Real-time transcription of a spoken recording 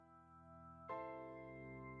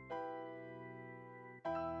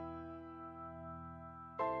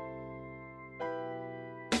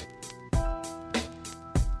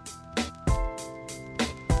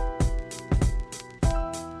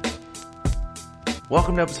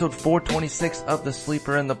Welcome to episode 426 of The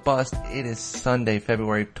Sleeper and the Bust. It is Sunday,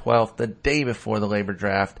 February 12th, the day before the labor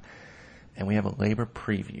draft, and we have a labor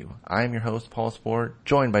preview. I'm your host, Paul Sport,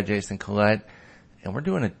 joined by Jason Collette, and we're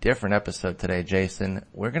doing a different episode today, Jason.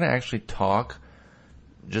 We're going to actually talk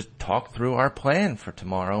through our plan for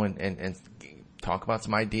tomorrow and talk about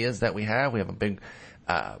some ideas that we have. We have a big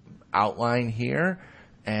outline here,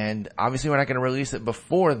 and obviously we're not going to release it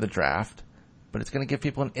before the draft, but it's going to give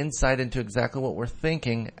people an insight into exactly what we're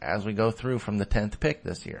thinking as we go through from the 10th pick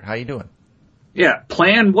this year. How you doing? Yeah,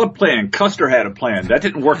 plan? What plan? Custer had a plan. That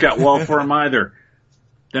didn't work out well for him either.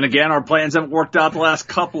 Then again, our plans haven't worked out the last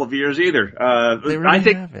couple of years either. I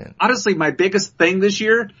think, honestly, my biggest thing this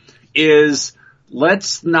year is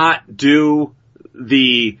let's not do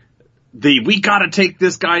we gotta take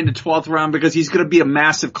this guy in the 12th round because he's gonna be a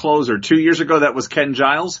massive closer. 2 years ago, that was Ken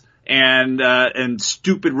Giles. And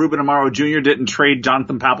stupid Ruben Amaro Jr. didn't trade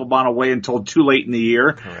Jonathan Papelbon away until too late in the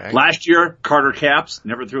year. Correct. Last year, Carter Capps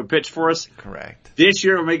never threw a pitch for us. Correct. This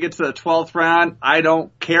year, when we get to the 12th round, I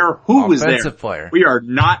don't care who was there. Offensive player. We are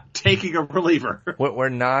not taking a reliever. We're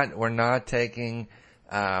not taking,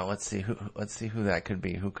 let's see who that could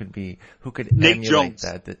be. Who could Nick emulate Jones.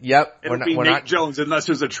 that? Yep. It'll be Nick Jones unless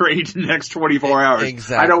there's a trade in the next 24 hours.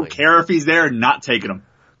 Exactly. I don't care if he's there, not taking him.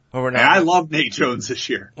 Well, and I love Nate Jones this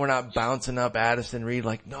year. We're not bouncing up Addison Reed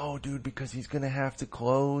like, no, dude, because he's going to have to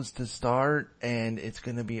close to start, and it's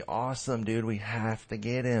going to be awesome, dude. We have to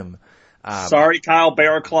get him. Sorry, Kyle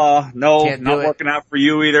Bearclaw. No, not working out for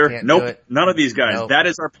you either. Nope, none of these guys. Nope. That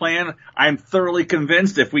is our plan. I'm thoroughly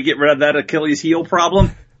convinced if we get rid of that Achilles heel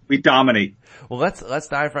problem, we dominate. Well, let's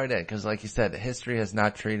dive right in because, like you said, history has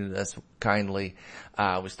not treated us kindly.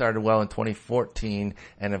 We started well in 2014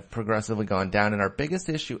 and have progressively gone down. And our biggest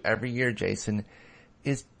issue every year, Jason,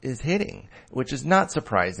 is hitting, which is not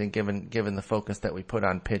surprising given the focus that we put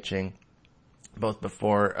on pitching, both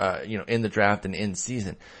before in the draft and in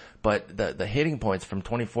season. But the hitting points from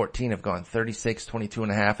 2014 have gone 36,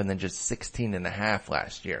 22.5, and then just 16.5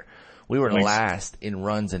 last year. We were last in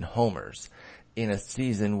runs and homers in a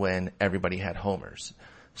season when everybody had homers.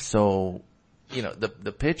 So,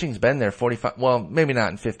 the pitching's been there 45, well, maybe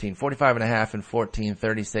not in 15, 45.5 in 14,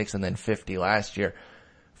 36, and then 50 last year.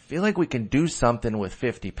 Feel like we can do something with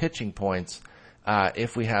 50 pitching points,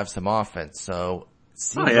 if we have some offense. So,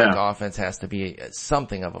 seems like offense has to be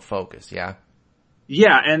something of a focus, yeah?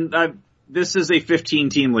 Yeah, and, this is a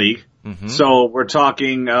 15-team league. Mm-hmm. So we're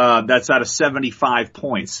talking, that's out of 75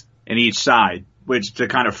 points in each side, which to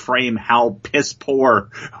kind of frame how piss poor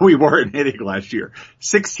we were in hitting last year.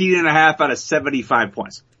 16.5 out of 75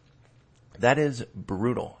 points. That is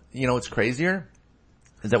brutal. You know what's crazier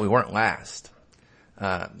is that we weren't last.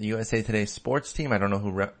 The USA Today sports team, I don't know who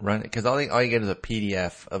run it, because all you get is a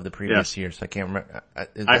PDF of the previous year, so I can't remember.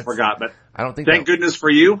 I forgot, but I don't think thank goodness for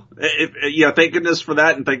you. Thank goodness for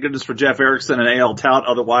that, and thank goodness for Jeff Erickson and AL Tout.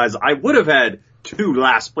 Otherwise, I would have had 2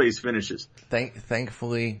 last place finishes.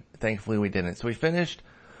 Thankfully we didn't. So we finished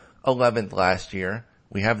 11th last year.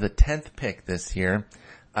 We have the 10th pick this year.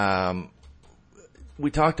 We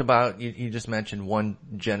talked about, you just mentioned one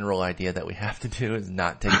general idea that we have to do is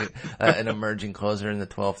not take an emerging closer in the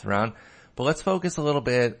 12th round. But let's focus a little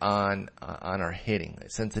bit on our hitting.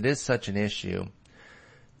 Since it is such an issue,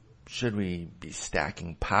 should we be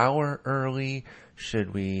stacking power early?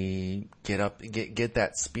 Should we get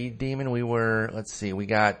that speed demon? We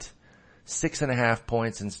got 6.5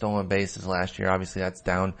 points in stolen bases last year. Obviously that's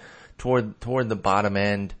down toward the bottom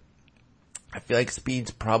end. I feel like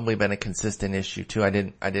speed's probably been a consistent issue too. I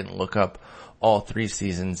didn't look up all 3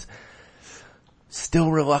 seasons.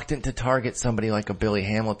 Still reluctant to target somebody like a Billy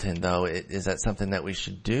Hamilton though. Is that something that we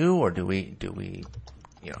should do, or do we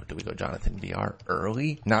go Jonathan VR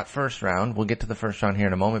early? Not first round. We'll get to the first round here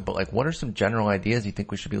in a moment, but what are some general ideas you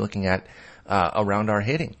think we should be looking at, around our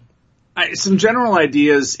hitting? Some general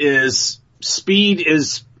ideas is speed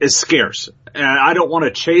is scarce. And I don't want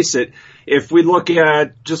to chase it. If we look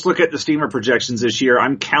at the Steamer projections this year,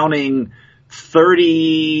 I'm counting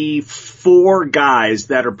 34 guys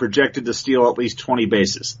that are projected to steal at least 20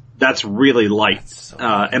 bases. That's really light.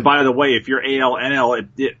 And by the way, if you're AL, NL,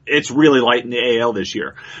 it's really light in the AL this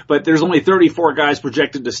year. But there's only 34 guys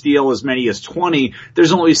projected to steal as many as 20.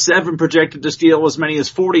 There's only 7 projected to steal as many as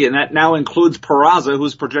 40, and that now includes Peraza,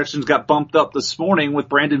 whose projections got bumped up this morning with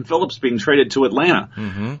Brandon Phillips being traded to Atlanta.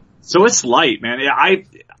 Mm-hmm. So it's light, man.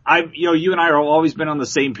 You and I have always been on the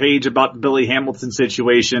same page about the Billy Hamilton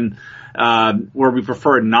situation, where we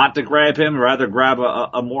prefer not to grab him, rather grab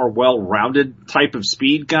a more well-rounded type of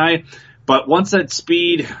speed guy. But once that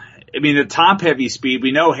speed, the top-heavy speed,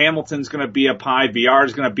 we know Hamilton's going to be up high, VR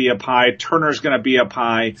is going to be up high, Turner's going to be up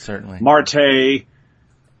high. Certainly. Marte,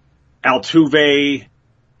 Altuve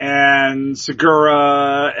and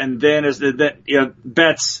Segura, and then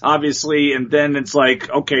Betts, obviously, and then it's like,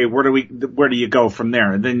 okay, where do you go from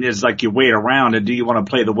there? And then it's like you wait around, and do you want to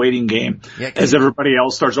play the waiting game as everybody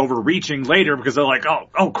else starts overreaching later because they're like,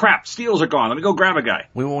 oh crap, steals are gone, let me go grab a guy.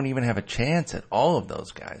 We won't even have a chance at all of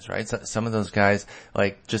those guys, right? So, some of those guys,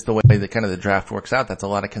 like just the way the draft works out, that's a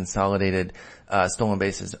lot of consolidated stolen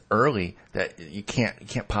bases early that you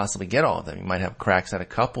can't possibly get all of them. You might have cracks at a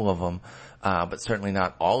couple of them. But certainly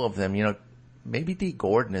not all of them. Maybe D.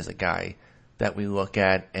 Gordon is a guy that we look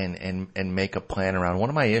at and make a plan around. One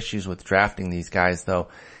of my issues with drafting these guys, though,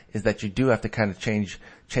 is that you do have to kind of change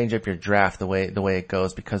up your draft the way it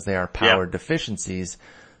goes because they are power deficiencies.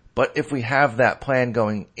 But if we have that plan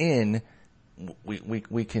going in,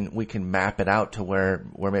 we can map it out to where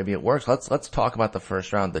maybe it works. Let's talk about the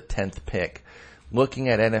first round, the 10th pick. Looking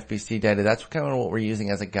at NFBC data, that's kind of what we're using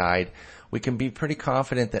as a guide. We can be pretty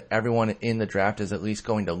confident that everyone in the draft is at least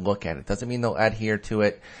going to look at it. Doesn't mean they'll adhere to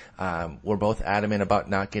it. We're both adamant about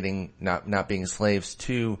not being slaves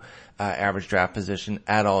to average draft position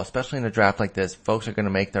at all, especially in a draft like this. Folks are going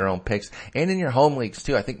to make their own picks, and in your home leagues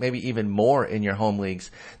too. I think maybe even more in your home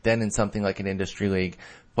leagues than in something like an industry league.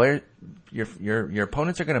 Your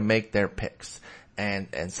opponents are going to make their picks.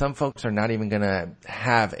 And some folks are not even going to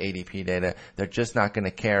have ADP data. They're just not going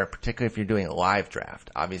to care, particularly if you're doing a live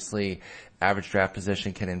draft. Obviously, average draft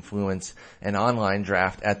position can influence an online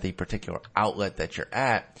draft at the particular outlet that you're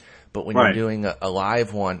at. But when you're doing a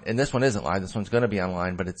live one, and this one isn't live, this one's going to be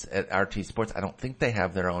online, but it's at RT Sports, I don't think they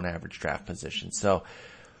have their own average draft position. So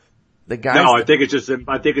the guys. No, I think it's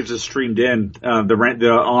just streamed in. On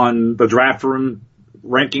the draft room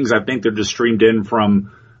rankings, I think they're just streamed in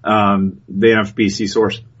from the NFBC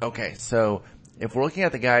source. Okay, so if we're looking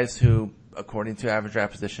at the guys who, according to average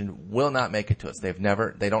draft position, will not make it to us,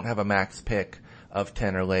 they don't have a max pick of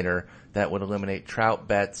 10 or later, that would eliminate Trout,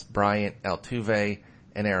 Betts, Bryant, Altuve,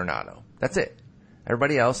 and Arenado. That's it.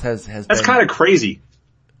 Everybody else has That's kind of crazy.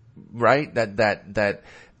 Right? That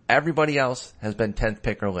everybody else has been 10th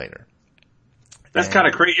pick or later. That's kind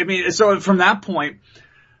of crazy. I mean, so from that point,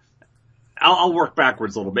 I'll work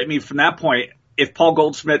backwards a little bit. I mean, from that point, if Paul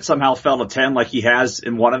Goldschmidt somehow fell to 10 like he has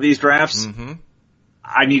in one of these drafts,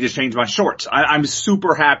 I need to change my shorts. I'm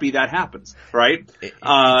super happy that happens, right?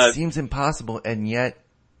 It seems impossible, and yet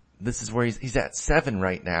this is where he's at 7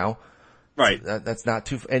 right now. Right. So that's not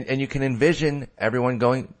too, and you can envision everyone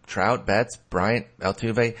going Trout, Betts, Bryant,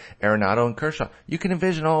 Altuve, Arenado, and Kershaw. You can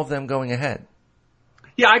envision all of them going ahead.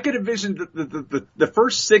 Yeah, I could envision the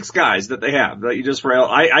first 6 guys that they have that you just rail.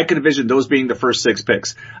 I could envision those being the first 6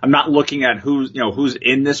 picks. I'm not looking at who's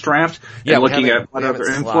in this draft and looking at what other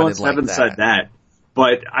influence. I haven't said that,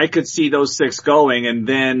 but I could see those 6 going, and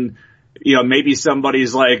then maybe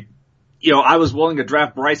somebody's like, I was willing to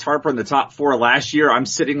draft Bryce Harper in the top 4 last year. I'm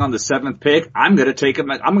sitting on the 7th pick. I'm going to take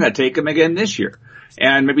him. I'm going to take him again this year,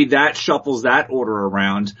 and maybe that shuffles that order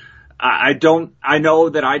around. I know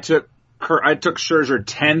that I took Scherzer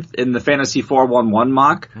 10th in the Fantasy 411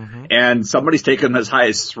 mock, and somebody's taken him as high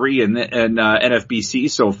as 3 in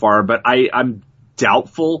NFBC so far, but I'm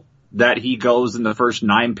doubtful that he goes in the first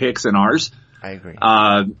 9 picks in ours. I agree.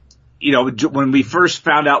 When we first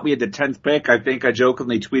found out we had the 10th pick, I think I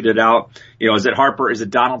jokingly tweeted out, is it Harper, is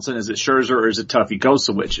it Donaldson, is it Scherzer, or is it Tuffy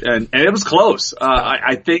Gosowich? And it was close.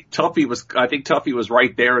 I think Tuffy was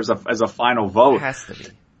right there as a final vote. It has to be.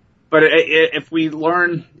 But if we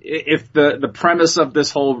learn, if the premise of this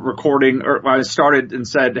whole recording, or I started and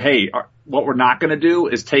said, hey, what we're not going to do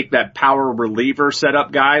is take that power reliever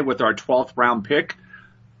setup guy with our 12th round pick,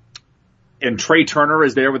 and Trey Turner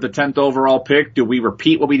is there with the 10th overall pick. Do we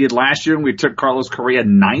repeat what we did last year when we took Carlos Correa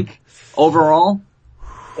 9th overall?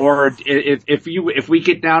 Or if we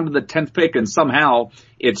get down to the 10th pick and somehow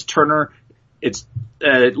it's Turner, it's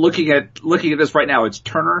looking at this right now, it's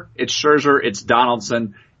Turner, it's Scherzer, it's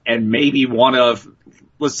Donaldson, and maybe one of,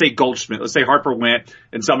 let's say Goldschmidt. Let's say Harper went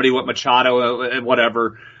and somebody went Machado and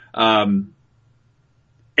whatever. And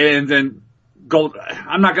then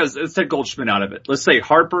I'm not going to, let's take Goldschmidt out of it. Let's say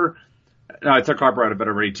Harper. No, I took Harper out of it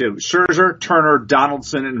already too. Scherzer, Turner,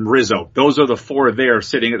 Donaldson, and Rizzo. Those are the 4 there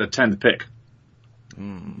sitting at the 10th pick.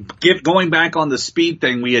 Going back on the speed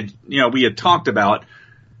thing we had talked about,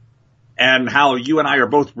 and how you and I are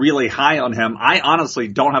both really high on him. I honestly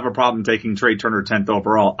don't have a problem taking Trey Turner 10th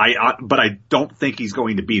overall. But I don't think he's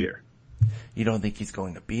going to be there. You don't think he's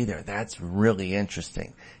going to be there? That's really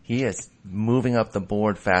interesting. He is moving up the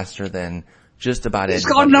board faster than just about anybody. He's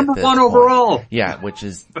gone number 1 overall. Yeah, which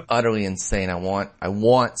is utterly insane. I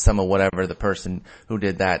want some of whatever the person who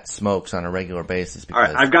did that smokes on a regular basis. All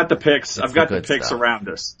right, I've got the picks. I've got the picks around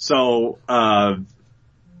us. So,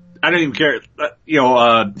 I don't even care.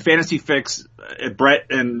 Fantasy Fix, Brett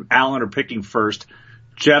and Allen are picking first.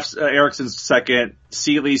 Jeff's Erickson's second.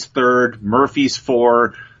 Seeley's third. Murphy's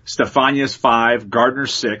 4. Stefania's 5.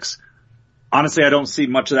 Gardner's 6. Honestly, I don't see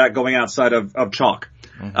much of that going outside of chalk.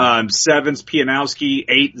 Mm-hmm. 7's Pianowski.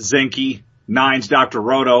 8 Zinke. 9's Dr.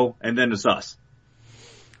 Roto. And then it's us.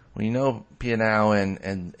 Well, Pianow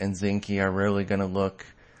and Zinke are really going to look,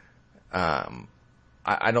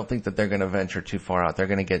 I don't think that they're going to venture too far out. They're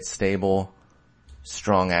going to get stable,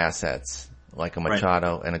 strong assets like a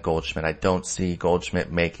Machado and a Goldschmidt. I don't see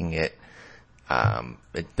Goldschmidt making it.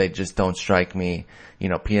 They just don't strike me.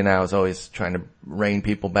 Pianow is always trying to rein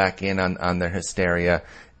people back in on their hysteria.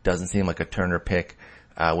 Doesn't seem like a Turner pick,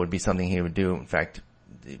 would be something he would do. In fact,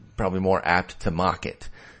 probably more apt to mock it.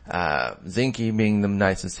 Zinke, being the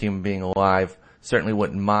nicest human being alive, certainly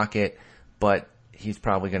wouldn't mock it, but he's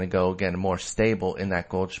probably going to go again more stable in that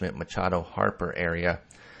Goldschmidt, Machado, Harper area.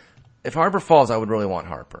 If Harper falls, I would really want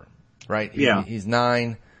Harper, right? He's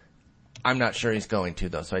 9. I'm not sure he's going to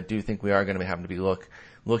though, so I do think we are going to be having to be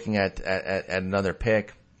looking at another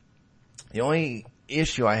pick. The only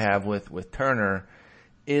issue I have with Turner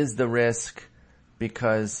is the risk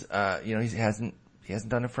because he hasn't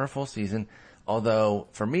done it for a full season. Although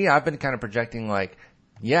for me, I've been kind of projecting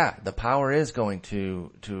the power is going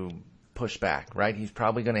to push back, right? He's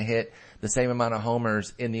probably going to hit the same amount of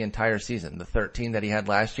homers in the entire season. The 13 that he had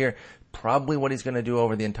last year, probably what he's going to do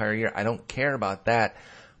over the entire year. I don't care about that.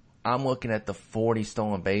 I'm looking at the 40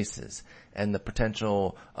 stolen bases and the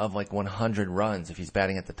potential of 100 runs if he's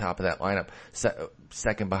batting at the top of that lineup,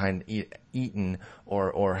 second behind Eaton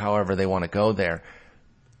or however they want to go there.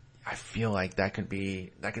 I feel like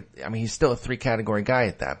he's still a 3-category guy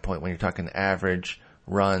at that point when you're talking average,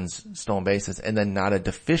 runs, stolen bases, and then not a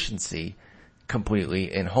deficiency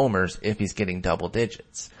completely in homers if he's getting double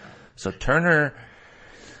digits. So Turner,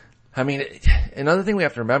 another thing we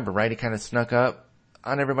have to remember, right? He kind of snuck up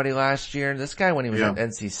on everybody last year. This guy, when he was at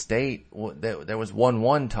NC State, there was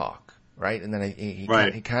 1-1 talk, right? And then he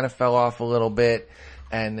kind of fell off a little bit.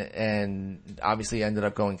 And obviously ended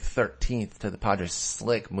up going 13th to the Padres.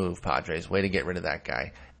 Slick move, Padres. Way to get rid of that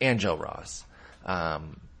guy. And Joe Ross.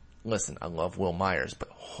 Listen, I love Will Myers, but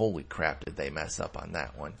holy crap did they mess up on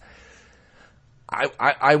that one.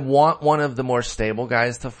 I want one of the more stable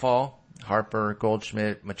guys to fall. Harper,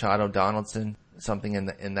 Goldschmidt, Machado, Donaldson. Something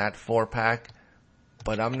in that 4-pack.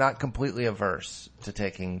 But I'm not completely averse to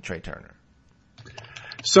taking Trey Turner.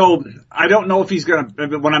 So I don't know if he's going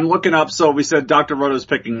to, when I'm looking up, so we said Dr. Roto's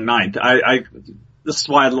picking 9th. This is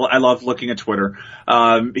why I love looking at Twitter.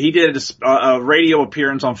 He did a radio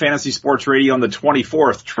appearance on Fantasy Sports Radio on the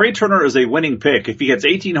 24th. Trey Turner is a winning pick. If he gets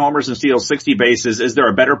 18 homers and steals 60 bases, is there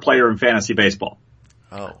a better player in fantasy baseball?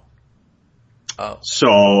 Oh.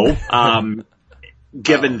 So,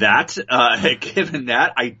 given that,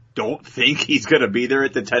 I don't think he's going to be there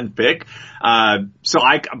at the 10th pick.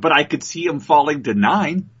 But I could see him falling to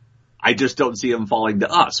 9. I just don't see him falling to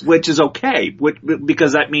us, which is okay,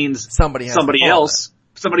 because that means somebody else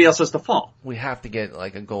has to fall. We have to get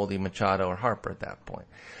a Goldie, Machado, or Harper at that point.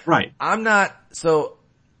 Right. So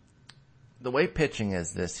the way pitching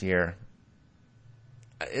is this year,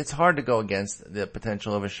 it's hard to go against the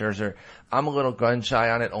potential of a Scherzer. I'm a little gun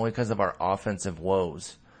shy on it only because of our offensive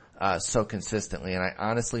woes so consistently. And I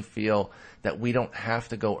honestly feel that we don't have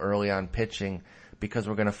to go early on pitching because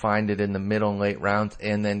we're going to find it in the middle and late rounds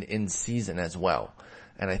and then in season as well.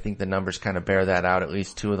 And I think the numbers kind of bear that out, at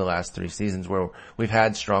least 2 of the last 3 seasons where we've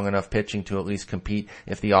had strong enough pitching to at least compete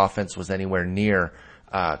if the offense was anywhere near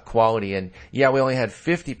quality. And we only had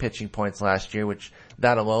 50 pitching points last year, which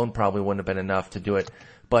that alone probably wouldn't have been enough to do it.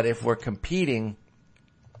 But if we're competing,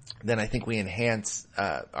 then I think we enhance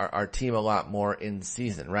our team a lot more in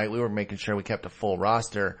season, right? We were making sure we kept a full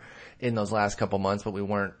roster in those last couple months, but we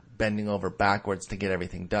weren't bending over backwards to get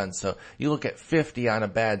everything done. So you look at 50 on a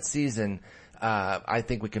bad season, I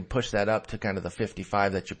think we can push that up to kind of the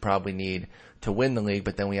 55 that you probably need to win the league,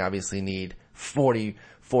 but then we obviously need 40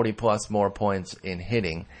 plus more points in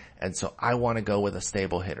hitting. And so I want to go with a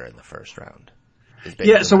stable hitter in the first round.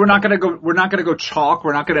 Yeah, so we're not going to go chalk.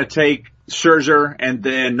 We're not going to take Scherzer and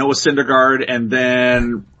then Noah Syndergaard and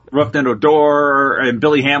then Rougned Odor and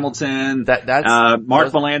Billy Hamilton,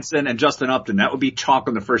 Mark Melancon and Justin Upton. That would be chalk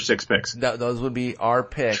on the first 6 picks. Those would be our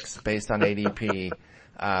picks based on ADP.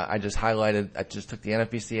 I just took the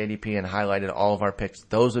NFBC ADP and highlighted all of our picks.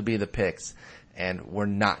 Those would be the picks, and we're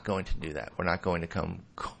not going to do that. We're not going to come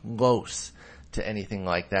close to anything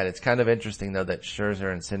like that. It's kind of interesting though that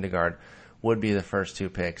Scherzer and Syndergaard would be the first 2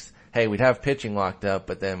 picks. Hey, we'd have pitching locked up,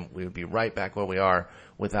 but then we would be right back where we are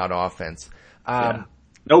without offense.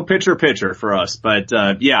 No pitcher for us, but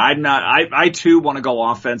yeah, I too want to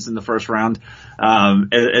go offense in the first round.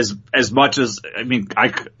 As much as, I mean,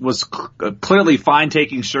 I was clearly fine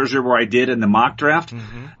taking Scherzer where I did in the mock draft.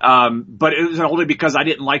 But it was only because I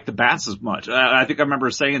didn't like the bats as much. I think I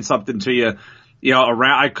remember saying something to you,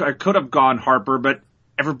 around, I could have gone Harper, but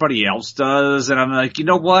everybody else does. And I'm like, you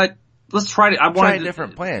know what? Let's try to, I try wanted a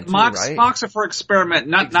different plan too, right? Mocks are for experiment,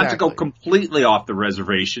 not to go completely off the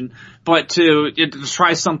reservation, but to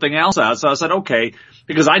try something else out. So I said, okay,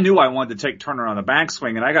 because I knew I wanted to take Turner on the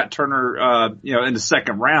backswing, and I got Turner, in the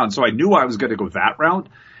second round, so I knew I was going to go that route.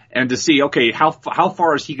 And to see, okay, how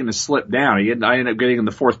far is he going to slip down? I ended up getting him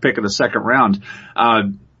the fourth pick of the second round.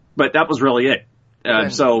 But that was really it.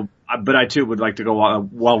 But I too would like to go a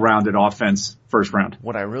well-rounded offense first round.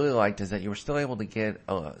 What I really liked is that you were still able to get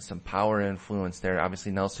some power influence there.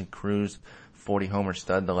 Obviously, Nelson Cruz, 40 homer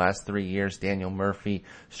stud the last 3 years. Daniel Murphy,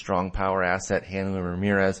 strong power asset. Hanley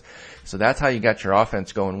Ramirez. So that's how you got your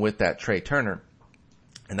offense going with that Trey Turner.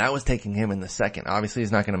 And that was taking him in the second. Obviously,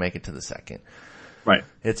 he's not going to make it to the second. Right.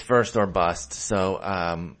 It's first or bust.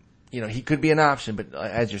 So, he could be an option, but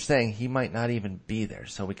as you're saying, he might not even be there.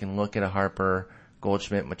 So we can look at a Harper,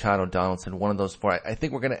 Goldschmidt, Machado, Donaldson, one of those four. I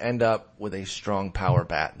think we're going to end up with a strong power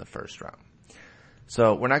bat in the first round.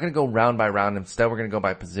 So we're not going to go round by round. Instead, we're going to go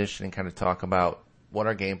by position and kind of talk about what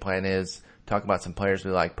our game plan is, talk about some players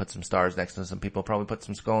we like, put some stars next to some people, probably put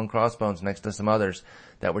some skull and crossbones next to some others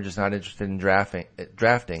that we're just not interested in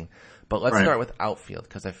drafting. But let's start with outfield,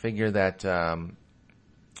 because I figure that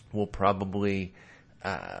we'll probably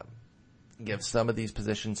give some of these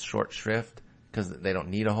positions short shrift, because they don't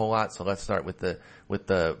need a whole lot. So let's start with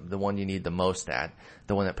the one you need the most at,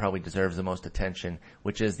 the one that probably deserves the most attention,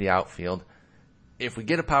 which is the outfield. If we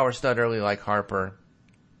get a power stud early like Harper,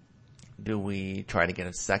 do we try to get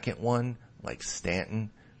a second one like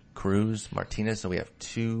Stanton, Cruz, Martinez? So we have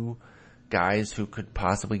two guys who could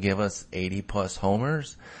possibly give us 80 plus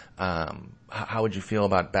homers. How would you feel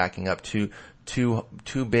about backing up two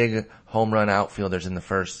big home run outfielders in the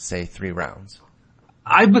first, say, 3 rounds?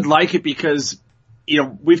 I would like it because,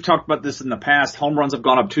 we've talked about this in the past. Home runs have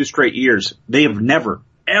gone up 2 straight years. They have never,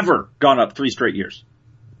 ever gone up 3 straight years.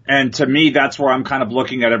 And to me, that's where I'm kind of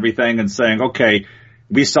looking at everything and saying, okay,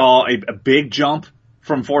 we saw a big jump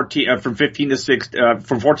from 14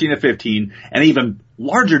 to 15, and even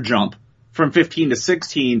larger jump from 15 to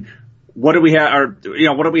 16. What do we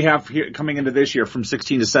have here coming into this year from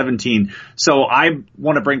 16 to 17? So I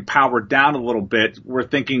want to bring power down a little bit. We're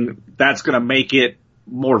thinking that's going to make it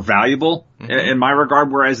more valuable in my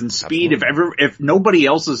regard. Whereas in speed,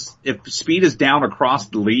 if speed is down across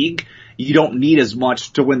the league, you don't need as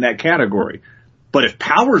much to win that category. But if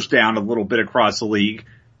power's down a little bit across the league,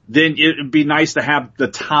 then it'd be nice to have the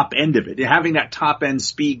top end of it. Having that top end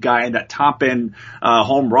speed guy and that top end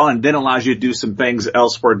home run then allows you to do some things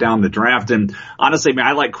elsewhere down the draft. And honestly,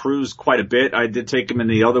 I like Cruz quite a bit. I did take him in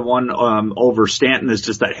the other one over Stanton. It's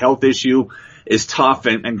just that health issue is tough,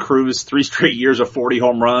 and Cruz 3 straight years of 40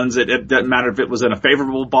 home runs. It doesn't matter if it was in a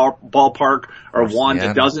favorable ballpark or one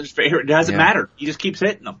that doesn't favor. It doesn't matter. He just keeps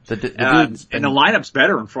hitting them. And the lineup's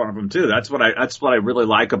better in front of him too. That's what I really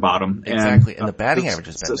like about him. Exactly. And the batting average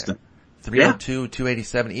has been there. 302,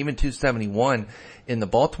 287, even 271 in the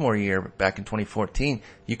Baltimore year back in 2014.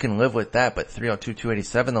 You can live with that, but 302,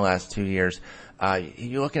 287 the last 2 years.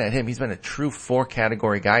 You're looking at him. He's been a true 4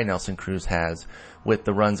 category guy, Nelson Cruz has, with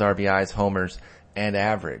the runs, RBIs, homers, and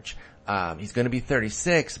average. He's going to be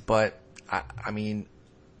 36, but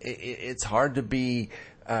it's hard to be,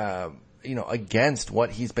 against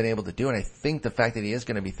what he's been able to do. And I think the fact that he is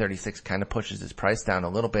going to be 36 kind of pushes his price down a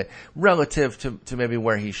little bit relative to maybe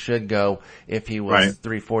where he should go if he was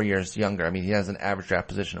 3-4 years younger. I mean, he has an average draft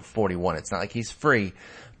position of 41. It's not like he's free,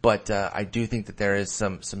 but, I do think that there is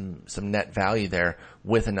some net value there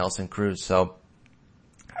with a Nelson Cruz. So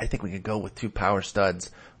I think we could go with 2 power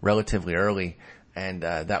studs relatively early, and,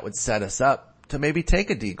 that would set us up to maybe take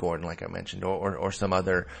a D Gordon, like I mentioned, or some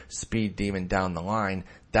other speed demon down the line.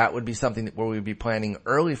 That would be something where we would be planning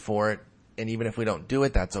early for it. And even if we don't do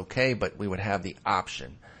it, that's okay, but we would have the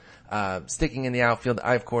option. Sticking in the outfield,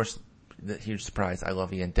 of course, the huge surprise. I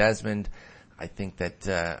love Ian Desmond. I think that,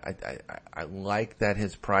 I like that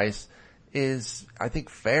his price is, I think,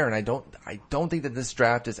 fair, and I don't think that this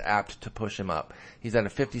draft is apt to push him up. He's at a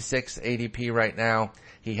 56 ADP right now.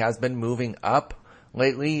 He has been moving up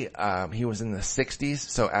lately. He was in the 60s,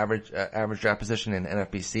 so average draft position in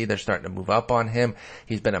NFBC. They're starting to move up on him.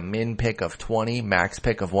 He's been a min pick of 20, max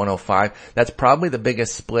pick of 105. That's probably the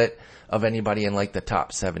biggest split of anybody in like the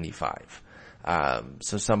top 75.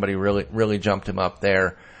 So somebody really jumped him up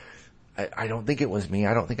there. I don't think it was me.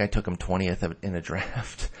 I don't think I took him 20th in a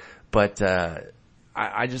draft, but,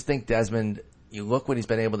 I just think Desmond, you look what he's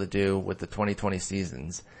been able to do with the 2020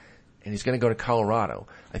 seasons, and he's going to go to Colorado.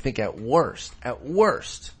 I think at worst,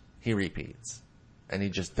 he repeats. And he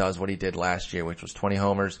just does what he did last year, which was 20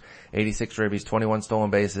 homers, 86 ribbies, 21 stolen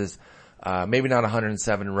bases, maybe not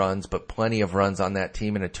 107 runs, but plenty of runs on that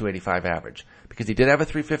team and a 285 average. Because he did have a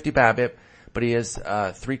 350 BABIP, but he is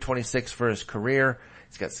 326 for his career.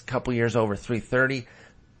 He's got a couple years over 330.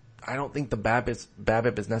 I don't think the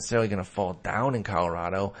BABIP is necessarily going to fall down in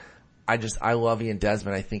Colorado. I love Ian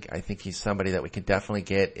Desmond. I think he's somebody that we could definitely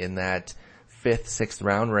get in that 5th, 6th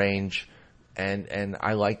round range. And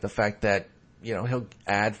I like the fact that, he'll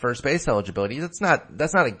add first base eligibility. That's not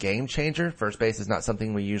a game changer. First base is not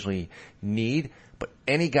something we usually need, but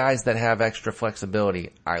any guys that have extra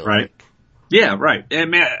flexibility, I like. Right. Yeah, right.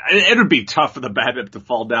 And man, it would be tough for the BABIP to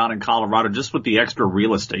fall down in Colorado just with the extra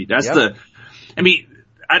real estate. That's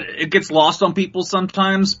it gets lost on people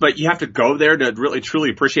sometimes, but you have to go there to really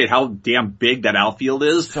truly appreciate how damn big that outfield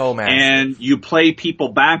is. So massive. And you play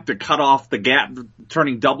people back to cut off the gap,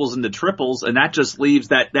 turning doubles into triples, and that just leaves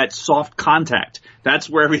that soft contact. That's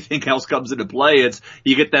where everything else comes into play.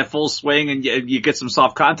 You get that full swing and you get some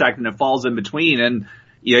soft contact and it falls in between, and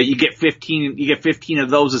you get 15 of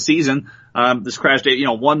those a season. This crash day,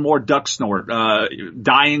 one more duck snort,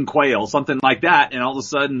 dying quail, something like that, and all of a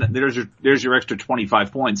sudden there's your extra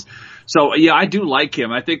 25 points. So yeah, I do like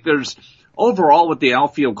him. I think there's overall with the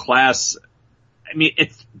outfield class, I mean,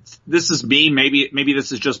 this is me, maybe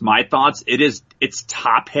this is just my thoughts. It's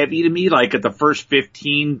top heavy to me, like at the first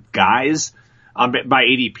 15 guys. By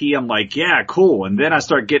ADP, I'm like, yeah, cool. And then I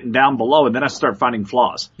start getting down below and then I start finding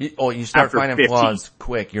flaws. You start finding 15. Flaws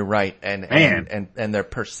quick. You're right. And they're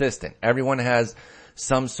persistent. Everyone has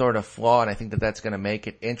some sort of flaw, and I think that's going to make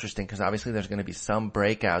it interesting because obviously there's going to be some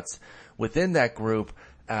breakouts within that group,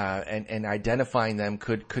 and identifying them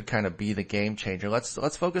could kind of be the game changer.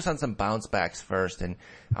 Let's focus on some bounce backs first, and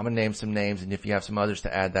I'm going to name some names, and if you have some others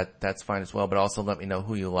to add, that's fine as well, but also let me know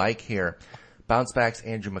who you like here. Bounce backs,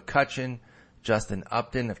 Andrew McCutchen, Justin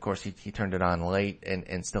Upton, of course, he turned it on late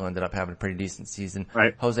and still ended up having a pretty decent season.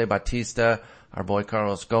 Right. Jose Bautista, our boy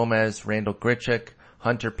Carlos Gomez, Randall Grichuk,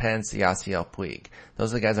 Hunter Pence, Yasiel Puig.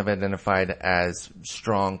 Those are the guys I've identified as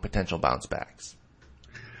strong potential bounce backs.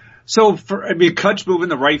 So Kutch moving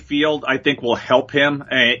the right field, I think will help him.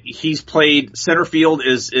 He's played center field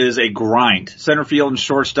is a grind. Center field and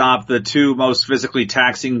shortstop, the two most physically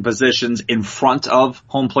taxing positions in front of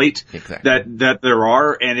home plate. Exactly. that there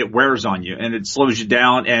are, and it wears on you and it slows you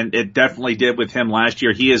down, and it definitely did with him last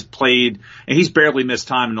year. He has played, and he's barely missed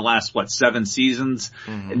time in the last 7 seasons.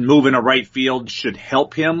 Mm-hmm. And moving a right field should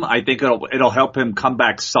help him. I think it'll help him come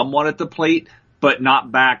back somewhat at the plate, but not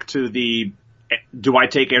back to the do I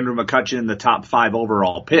take Andrew McCutchen in the top 5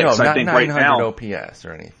 overall picks? No, I think right now OPS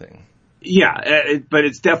or anything. Yeah, but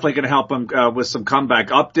it's definitely going to help him with some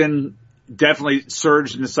comeback. Upton definitely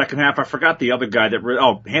surged in the second half. I forgot the other guy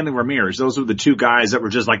Hanley Ramirez. Those were the two guys that were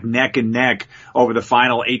just like neck and neck over the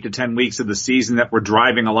final 8 to 10 weeks of the season that were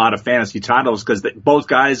driving a lot of fantasy titles because both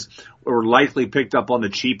guys were likely picked up on the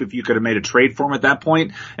cheap if you could have made a trade for them at that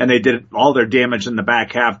point, and they did all their damage in the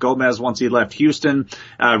back half. Gomez, once he left Houston,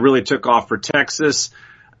 really took off for Texas.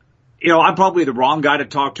 I'm probably the wrong guy to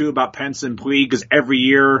talk to about Pence and Puig because every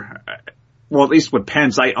year, well, at least with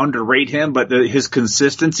Pence, I underrate him, but his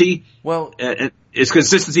consistency, his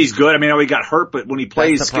consistency is good. I mean, he got hurt, but when he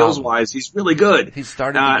plays skills-wise, he's really good. He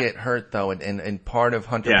started to get hurt, though, and part of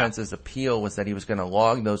Hunter Pence's appeal was that he was going to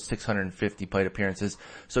log those 650 plate appearances,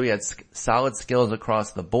 so he had solid skills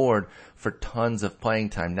across the board for tons of playing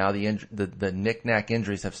time. Now the knick-knack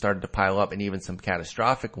injuries have started to pile up, and even some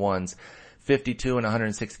catastrophic ones. 52 and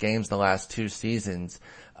 106 games the last 2 seasons.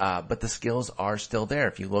 But the skills are still there.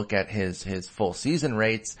 If you look at his full season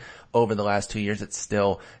rates over the last 2 years, it's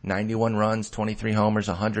still 91 runs, 23 homers,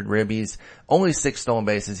 100 ribbies, only 6 stolen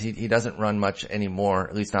bases. He doesn't run much anymore,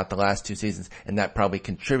 at least not the last 2 seasons, and that probably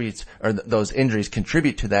contributes, or those injuries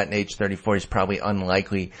contribute to that. In age 34, he's probably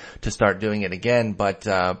unlikely to start doing it again, but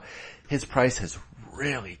his price has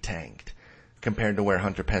really tanked compared to where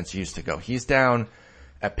Hunter Pence used to go. He's down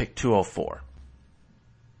at pick 204.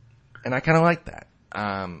 And I kind of like that.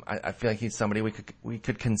 I feel like he's somebody we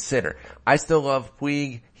could consider. I still love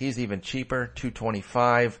Puig. He's even cheaper,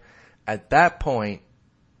 225. At that point,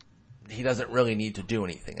 he doesn't really need to do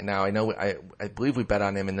anything. And now I believe we bet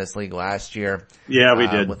on him in this league last year. Yeah, we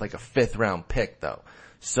did. With like a 5th round pick though.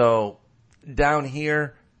 So down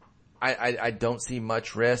here, I don't see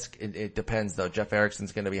much risk. It depends though. Jeff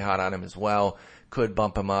Erickson's going to be hot on him as well. Could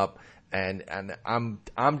bump him up. And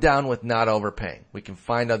I'm down with not overpaying. We can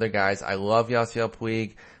find other guys. I love Yasiel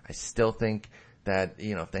Puig. I still think that,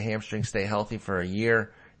 if the hamstrings stay healthy for a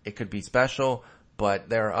year, it could be special. But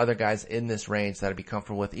there are other guys in this range that I'd be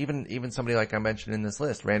comfortable with. Even somebody like I mentioned in this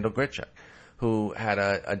list, Randall Grichuk, who had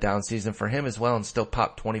a down season for him as well and still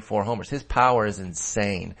popped 24 homers. His power is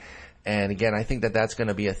insane. And again, I think that that's going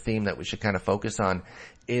to be a theme that we should kind of focus on,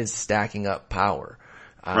 is stacking up power.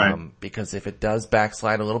 Right. Because if it does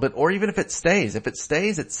backslide a little bit, or even if it stays,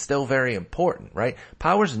 it's still very important, right?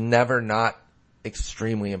 Power's never not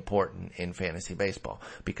extremely important in fantasy baseball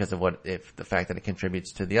because of the fact that it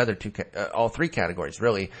contributes to the other all three categories,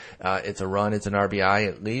 really. It's a run, it's an RBI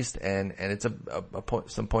at least, and it's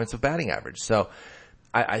some points of batting average. So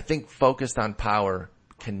I think focused on power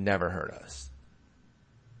can never hurt us.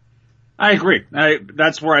 I agree.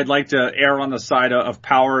 That's where I'd like to err on the side of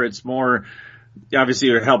power. It's more, obviously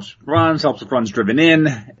it helps with runs driven in,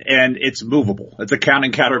 and it's movable. It's a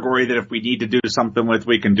counting category that if we need to do something with,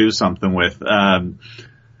 we can do something with.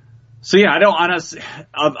 So yeah,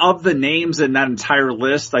 of the names in that entire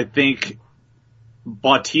list, I think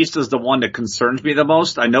Bautista's the one that concerns me the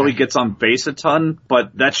most. I know he gets on base a ton,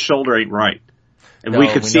 but that shoulder ain't right. And we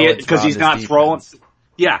could see it because he's not throwing.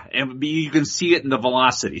 Yeah, and you can see it in the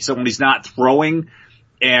velocity. So when he's not throwing,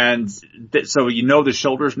 and so the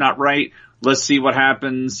shoulder's not right. Let's see what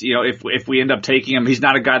happens. If we end up taking him, he's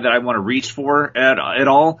not a guy that I want to reach for at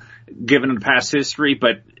all, given the past history.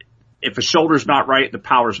 But if the shoulder's not right, the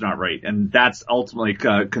power's not right, and that's ultimately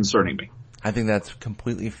concerning me. I think that's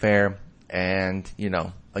completely fair. And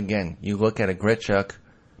again, you look at a Grichuk.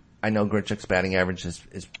 I know Grichuk's batting average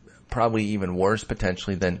is probably even worse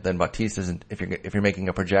potentially than Bautista's if you're making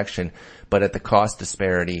a projection. But at the cost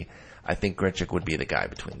disparity, I think Grichuk would be the guy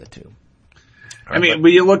between the two. When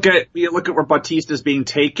you look at where Bautista's being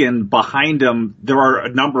taken behind him, there are a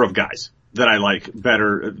number of guys that I like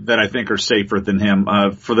better, that I think are safer than him.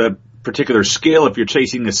 For the particular skill, if you're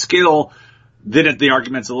chasing a skill, then the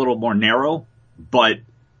argument's a little more narrow. But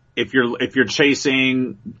if you're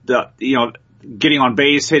chasing getting on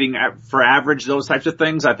base, hitting for average, those types of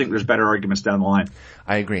things, I think there's better arguments down the line.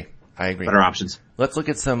 I agree. Better options. Let's look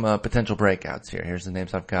at some potential breakouts here. Here's the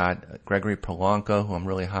names I've got. Gregory Polanco, who I'm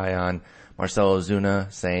really high on. Marcell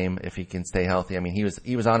Ozuna, same, if he can stay healthy. I mean,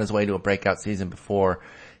 he was on his way to a breakout season before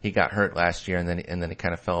he got hurt last year, and then it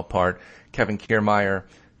kind of fell apart. Kevin Kiermaier,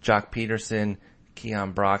 Jock Peterson,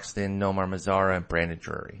 Keon Broxton, Nomar Mazara, and Brandon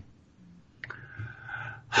Drury.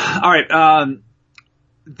 All right.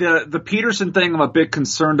 The Peterson thing I'm a bit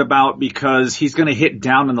concerned about because he's going to hit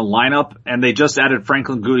down in the lineup, and they just added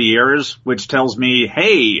Franklin Gutierrez, which tells me,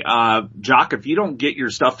 hey, Jock, if you don't get your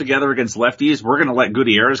stuff together against lefties, we're going to let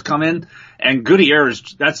Gutierrez come in. And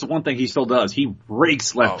Gutierrez, that's the one thing he still does. He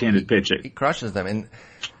rakes left-handed pitching. He crushes them. And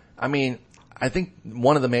I mean, I think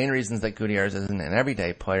one of the main reasons that Gutierrez isn't an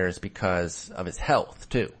everyday player is because of his health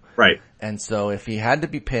too. Right. And so if he had to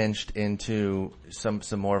be pinched into some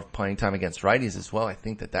more playing time against righties as well, I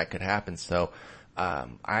think that could happen. So,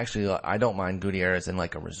 I don't mind Gutierrez in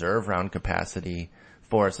like a reserve round capacity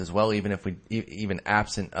for us as well, even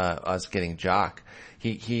absent, us getting Jock.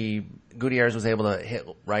 Gutierrez was able to hit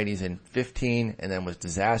righties in 15 and then was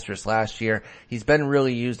disastrous last year. He's been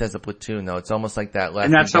really used as a platoon though. It's almost like that lefty.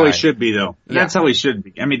 And that's how he should be though. Yeah. That's how he should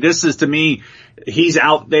be. I mean, this is to me, he's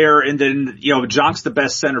out there and then, Jock's the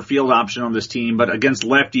best center field option on this team, but against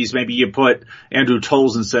lefties, maybe you put Andrew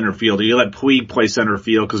Toles in center field or you let Puig play center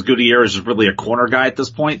field because Gutierrez is really a corner guy at this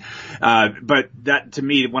point. But that to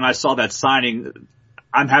me, when I saw that signing,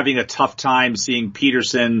 I'm having a tough time seeing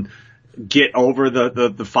Peterson get over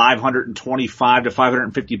the 525 to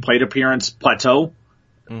 550 plate appearance plateau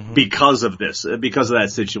because of that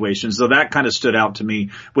situation. So that kind of stood out to me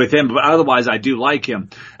with him, but otherwise I do like him.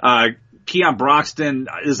 Keon Broxton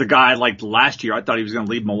is a guy I liked last year. I thought he was going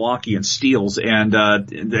to lead Milwaukee in steals, and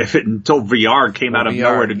until VR came out of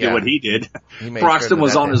nowhere to do what he did, Broxton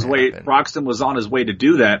was on his way. Broxton was on his way to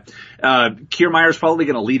do that. Kiermaier's probably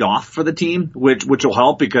going to lead off for the team, which will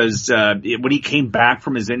help because when he came back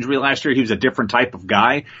from his injury last year, he was a different type of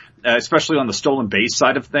guy. Especially on the stolen base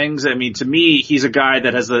side of things. I mean, to me, he's a guy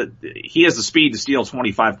that has the speed to steal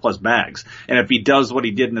 25 plus bags. And if he does what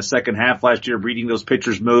he did in the second half last year, reading those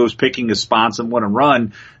pitchers' moves, picking his spots and win a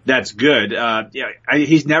run, that's good.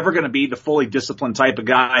 He's never going to be the fully disciplined type of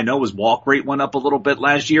guy. I know his walk rate went up a little bit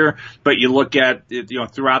last year, but you look at,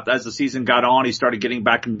 throughout as the season got on, he started getting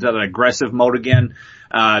back into that aggressive mode again.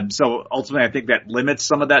 So ultimately I think that limits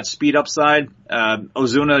some of that speed upside.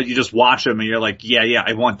 Ozuna, you just watch him and you're like, yeah,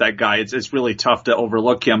 I want that guy. It's really tough to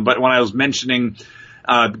overlook him. But when I was mentioning,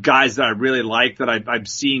 guys that I really like that I'm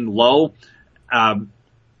seeing low,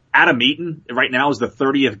 Adam Eaton right now is the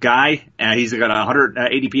 30th guy, and he's got a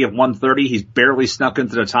ADP of 130. He's barely snuck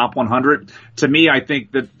into the top 100. To me, I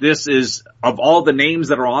think that this is, of all the names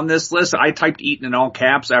that are on this list, I typed Eaton in all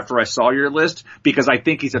caps after I saw your list because I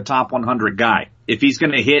think he's a top 100 guy. If he's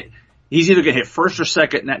going to hit, he's either going to hit first or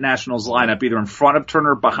second in that Nationals lineup, either in front of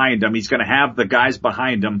Turner or behind him. He's going to have the guys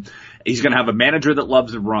behind him. He's going to have a manager that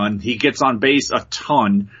loves to run. He gets on base a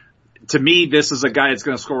ton. To me, this is a guy that's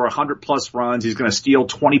going to score 100 plus runs. He's going to steal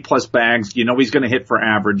 20 plus bags. You know he's going to hit for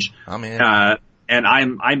average. I'm in. And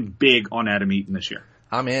I'm big on Adam Eaton this year.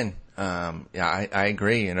 I'm in. I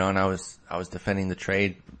agree, and I was defending the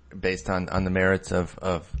trade based on the merits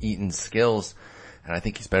of Eaton's skills, and I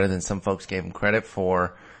think he's better than some folks gave him credit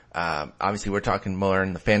for. Obviously we're talking more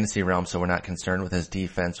in the fantasy realm, so we're not concerned with his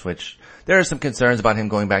defense, which there are some concerns about him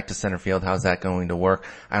going back to center field. How's that going to work?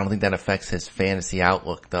 I don't think that affects his fantasy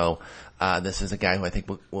outlook though. This is a guy who I think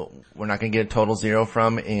we're not going to get a total zero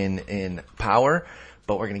from in power,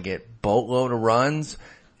 but we're going to get boatload of runs,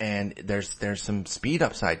 and there's some speed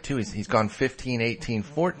upside too. He's gone 15, 18,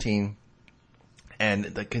 14. And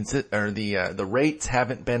the rates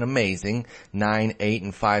haven't been amazing. 9, 8,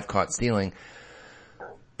 and 5 caught stealing.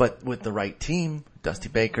 But with the right team, Dusty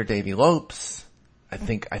Baker, Davey Lopes, I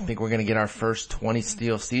think we're going to get our first 20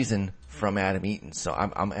 steal season from Adam Eaton. So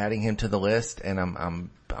I'm adding him to the list, and I'm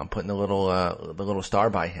putting the little star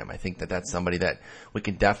by him. I think that's somebody that we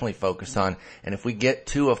can definitely focus on. And if we get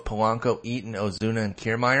 2 of Polanco, Eaton, Ozuna, and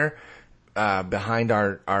Kiermaier behind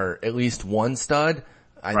our at least one stud,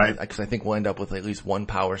 because I think we'll end up with at least one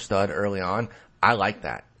power stud early on. I like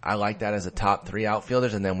that. I like that as a top 3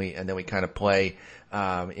 outfielders, and then we kind of play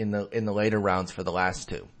in the later rounds for the last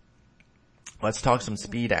 2. Let's talk some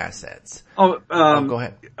speed assets. Go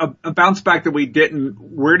ahead. A bounce back that we didn't.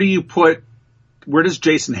 Where does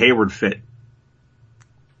Jason Hayward fit?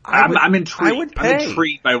 I'm intrigued. I'm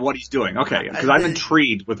intrigued by what he's doing. Okay, because I'm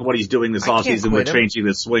intrigued with what he's doing this offseason with changing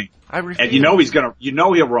the swing. And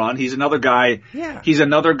he'll run. He's another guy. Yeah. He's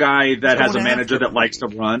another guy that has a manager that likes to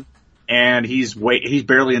run, and he's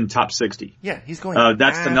barely in top 60. Yeah, he's going.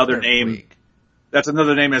 That's another name. That's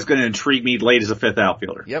another name that's going to intrigue me late as a 5th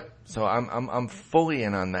outfielder. Yep. So I'm fully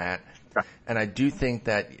in on that, and I do think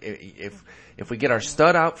that if we get our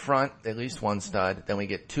stud out front, at least one stud, then we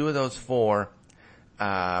get 2 of those 4.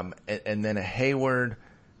 And then a Hayward,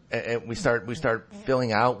 and we start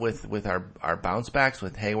filling out with our bounce backs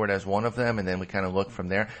with Hayward as one of them, and then we kind of look from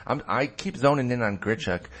there. I keep zoning in on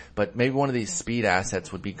Grichuk, but maybe one of these speed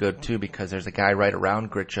assets would be good too, because there's a guy right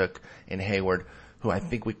around Grichuk in Hayward who I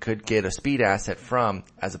think we could get a speed asset from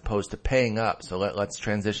as opposed to paying up. So let's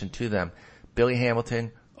transition to them. Billy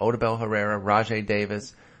Hamilton, Odubel Herrera, Rajai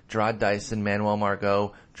Davis, Gerard Dyson, Manuel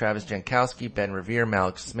Margot, Travis Jankowski, Ben Revere,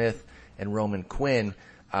 Malik Smith, and Roman Quinn.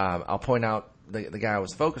 I'll point out the guy I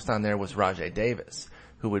was focused on there was Rajai Davis,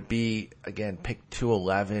 who would be, again, pick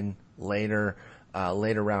 211 later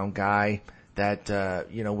round guy that,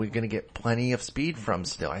 we're going to get plenty of speed from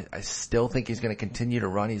still. I still think he's going to continue to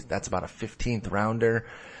run. That's about a 15th rounder.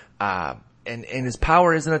 And his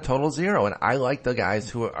power isn't a total zero. And I like the guys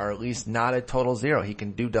who are at least not a total zero. He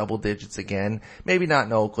can do double digits again. Maybe not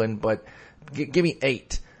in Oakland, but give me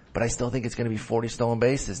 8. But I still think it's going to be 40 stolen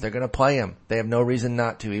bases. They're going to play him. They have no reason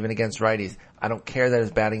not to, even against righties. I don't care that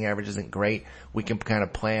his batting average isn't great. We can kind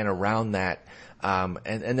of plan around that.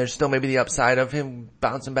 And there's still maybe the upside of him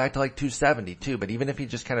bouncing back to like 270 too. But even if he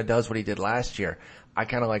just kind of does what he did last year, I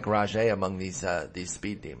kind of like Rajai among these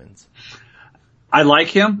speed demons. I like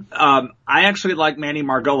him. I actually like Manny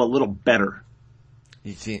Margot a little better.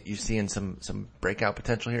 You seeing some breakout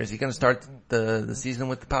potential here? Is he going to start the season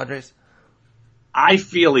with the Padres? I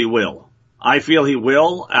feel he will. I feel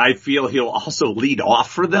he'll also lead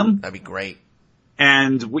off for them. That'd be great.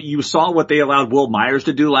 And you saw what they allowed Will Myers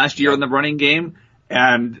to do last year in the running game,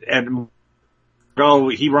 and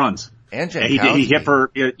he runs. And he hit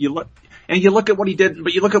for you look at what he did,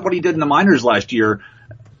 but you look at what he did in the minors last year.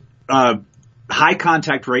 High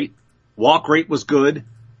contact rate, walk rate was good,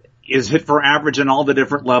 is hit for average in all the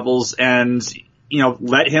different levels, and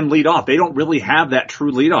let him lead off. They don't really have that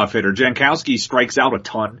true leadoff hitter. Jankowski strikes out a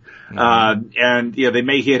ton, and they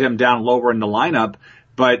may hit him down lower in the lineup,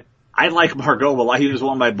 but I like Margot a lot. He was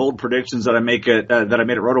one of my bold predictions that I made at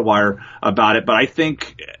RotoWire about it, but I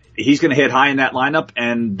think he's going to hit high in that lineup,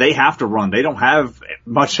 and they have to run. They don't have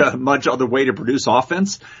much other way to produce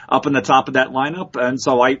offense up in the top of that lineup, and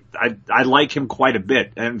so I like him quite a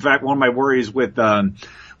bit. And in fact, one of my worries with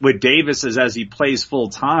with Davis is as he plays full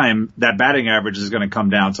time, that batting average is going to come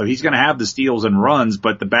down. So he's going to have the steals and runs,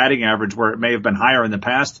 but the batting average where it may have been higher in the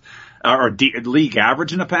past, league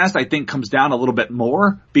average in the past, I think comes down a little bit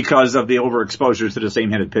more because of the overexposure to the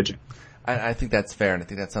same-handed pitching. I think that's fair, and I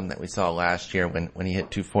think that's something that we saw last year when he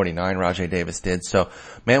hit 249, Rajai Davis did. So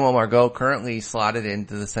Manuel Margot currently slotted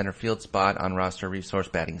into the center field spot on roster resource,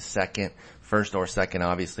 batting second. First or second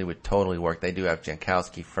obviously would totally work. They do have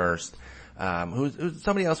Jankowski first, who's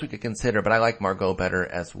somebody else we could consider, but I like Margot better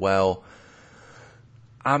as well.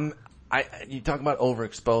 You talk about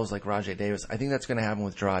overexposed like Rajai Davis. I think that's going to happen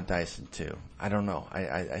with Jarrod Dyson too. I don't know.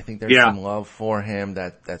 I think there's some love for him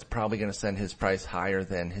that's probably going to send his price higher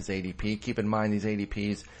than his ADP. Keep in mind these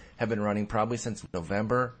ADPs have been running probably since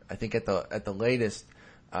November. I think at the latest,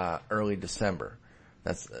 early December.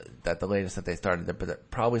 That's the latest that they started there,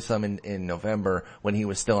 but probably some in November when he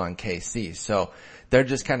was still on KC. So they're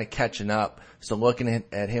just kind of catching up. So looking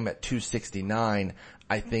at him at 269,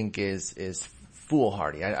 I think is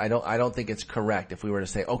foolhardy. I don't think it's correct if we were to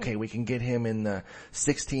say, okay, we can get him in the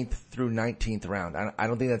 16th through 19th round. I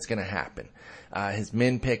don't think that's going to happen. His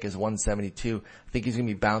min pick is 172. I think he's going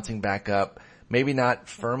to be bouncing back up. Maybe not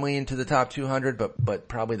firmly into the top 200, but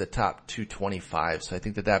probably the top 225. So I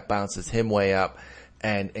think that bounces him way up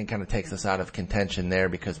and kind of takes us out of contention there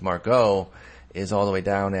because Margot is all the way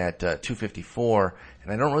down at 254,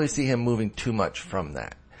 and I don't really see him moving too much from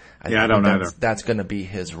that. I don't either. That's going to be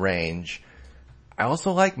his range. I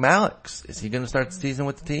also like Malix. Is he going to start the season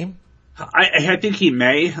with the team? I think he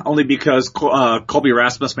may, only because Colby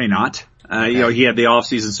Rasmus may not. He had the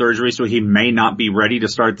off-season surgery, so he may not be ready to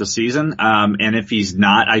start the season. And if he's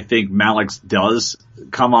not, I think Malix does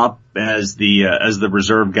come up as the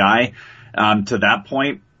reserve guy to that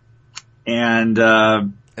point. And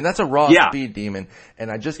that's a raw speed demon.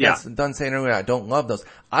 And I just got done saying earlier, I don't love those.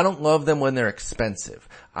 I don't love them when they're expensive.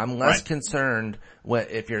 I'm less concerned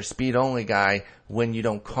if you're a speed only guy when you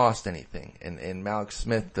don't cost anything. And Malix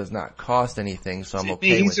Smith does not cost anything, so I'm okay with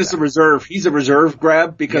that. He's just a reserve. He's a reserve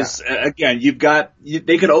grab because again,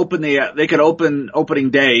 they could open opening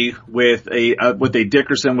day with a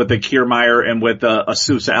Dickerson, with a Kiermaier, and with a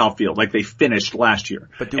Sousa outfield like they finished last year.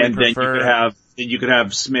 But then you could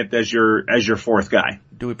have Smith as your fourth guy.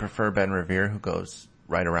 Do we prefer Ben Revere, who goes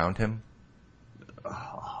right around him?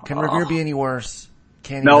 Can Revere be any worse?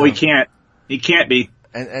 No, he can't. He can't be.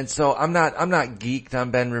 And so I'm not geeked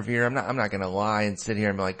on Ben Revere. I'm not gonna lie and sit here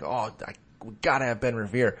and be like, we gotta have Ben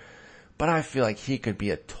Revere. But I feel like he could be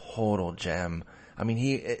a total gem. I mean,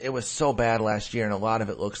 it was so bad last year, and a lot of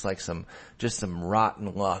it looks like some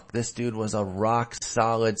rotten luck. This dude was a rock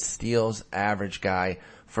solid steals average guy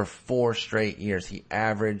for 4 straight years. He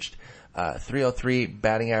averaged 303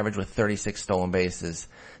 batting average with 36 stolen bases.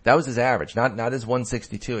 That was his average, not his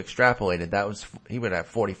 162 extrapolated. He would have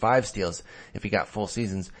 45 steals if he got full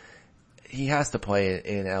seasons. He has to play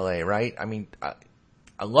in LA, right? I mean,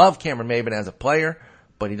 I love Cameron Maybin as a player,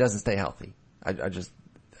 but he doesn't stay healthy.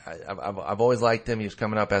 I've always liked him. He was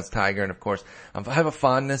coming up as Tiger, and of course, I have a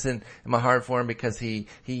fondness in my heart for him because he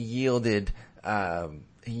yielded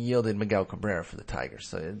Miguel Cabrera for the Tigers.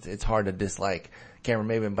 So it's hard to dislike Cameron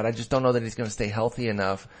Maybin, but I just don't know that he's going to stay healthy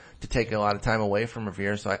enough to take a lot of time away from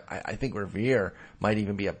Revere. So I think Revere might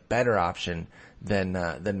even be a better option than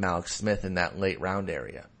Malix Smith in that late round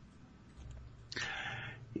area.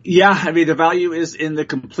 Yeah, I mean, the value is in the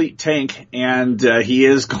complete tank, and he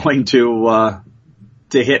is going to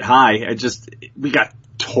hit high. We got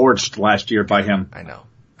torched last year by him. I know.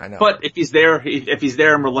 But if he's there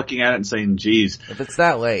and we're looking at it and saying, geez. If it's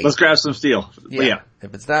that late. Let's grab some steel. Yeah.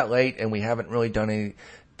 If it's that late and we haven't really done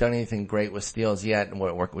anything great with steals yet, and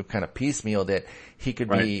we've kind of piecemealed it, he could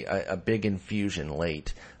be a big infusion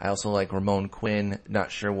late. I also like Ramon Quinn.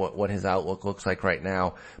 Not sure what his outlook looks like right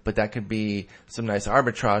now, but that could be some nice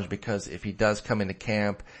arbitrage because if he does come into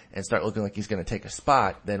camp and start looking like he's going to take a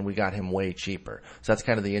spot, then we got him way cheaper. So that's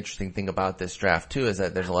kind of the interesting thing about this draft too, is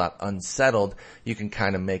that there's a lot unsettled. You can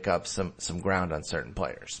kind of make up some ground on certain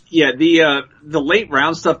players. Yeah, the late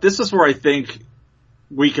round stuff, this is where I think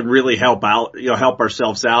we can really help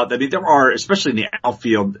ourselves out. I mean, there are, especially in the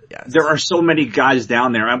outfield, there are so many guys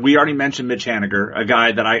down there. And we already mentioned Mitch Haniger, a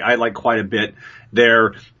guy that I like quite a bit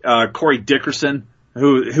there. Corey Dickerson,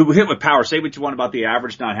 who hit with power. Say what you want about the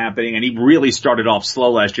average not happening. And he really started off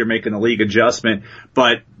slow last year, making the league adjustment,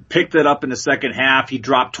 but picked it up in the second half. He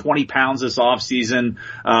dropped 20 pounds this offseason.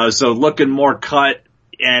 So looking more cut.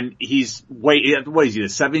 And he's what is he, the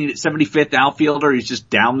 75th outfielder? He's just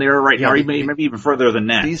down there right now, or maybe even further than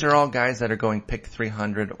that. These are all guys that are going pick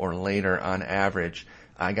 300 or later on average.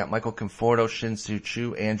 I got Michael Conforto, Shin-Soo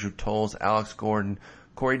Choo, Andrew Tolles, Alex Gordon,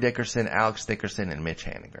 Corey Dickerson, Alex Dickerson, and Mitch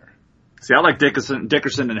Haniger. See, I like Dickerson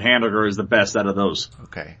and Haniger is the best out of those.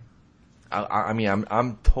 Okay. I mean,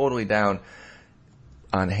 I'm totally down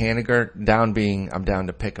on Haniger. I'm down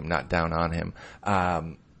to pick him, not down on him.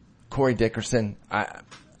 Corey Dickerson,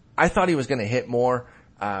 I thought he was going to hit more,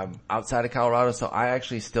 outside of Colorado, so I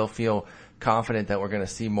actually still feel confident that we're going to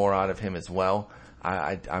see more out of him as well.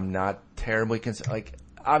 I'm not terribly concerned. Like,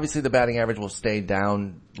 obviously the batting average will stay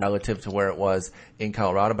down relative to where it was in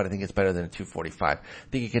Colorado, but I think it's better than a 245. I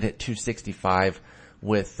think he could hit 265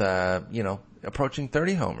 with, approaching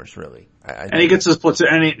 30 homers, really. And he gets his splits,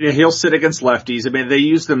 and he'll sit against lefties. I mean, they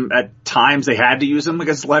used him at times. They had to use him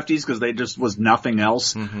against lefties because they just was nothing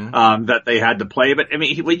else, that they had to play. But I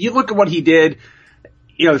mean, when you look at what he did,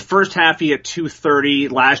 the first half he hit 230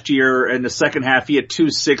 last year, and the second half he hit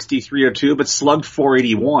 260, 302, but slugged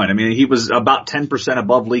 481. I mean, he was about 10%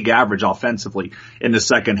 above league average offensively in the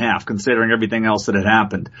second half, considering everything else that had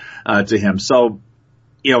happened, to him. So,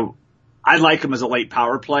 I like him as a late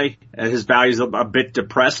power play. His value's a bit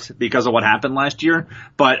depressed because of what happened last year,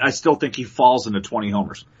 but I still think he falls into 20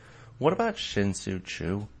 homers. What about Shin-Soo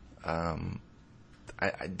Choo?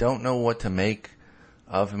 I don't know what to make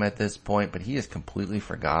of him at this point, but he is completely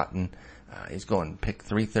forgotten. He's going pick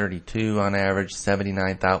 332 on average,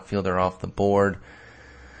 79th outfielder off the board.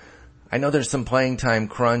 I know there's some playing time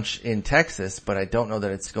crunch in Texas, but I don't know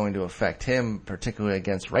that it's going to affect him, particularly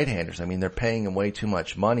against right-handers. I mean, they're paying him way too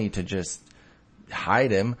much money to just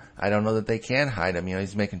hide him. I don't know that they can hide him.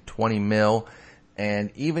 He's making $20 million,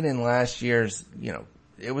 and even in last year's,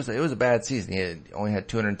 it was a bad season. He only had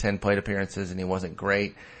 210 plate appearances, and he wasn't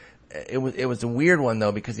great. It was a weird one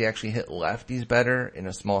though, because he actually hit lefties better in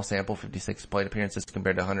a small sample, 56 plate appearances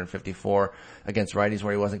compared to 154 against righties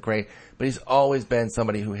where he wasn't great. But he's always been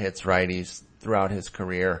somebody who hits righties throughout his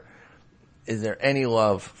career. Is there any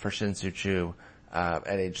love for Shin-Soo Choo, at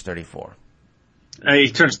age 34? He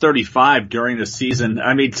turns 35 during the season.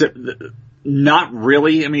 I mean, not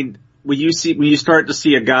really. I mean, when you start to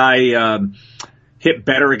see a guy, hit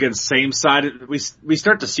better against same side, we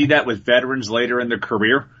start to see that with veterans later in their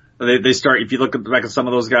career. They start, if you look back at some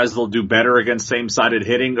of those guys, they'll do better against same-sided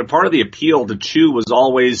hitting. But part of the appeal to Choo was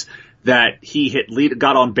always that he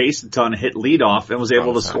got on base a ton, hit leadoff, and was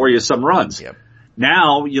able to score you some runs. Yep.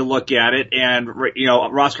 Now you look at it and,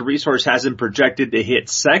 Roster Resource has him projected to hit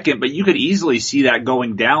second, but you could easily see that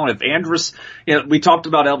going down if Andrus, we talked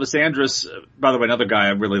about Elvis Andrus, by the way, another guy I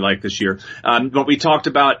really like this year. But we talked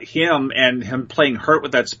about him and him playing hurt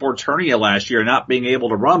with that sports hernia last year, not being able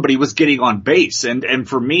to run, but he was getting on base. And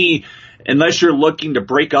for me, unless you're looking to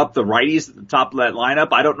break up the righties at the top of that lineup,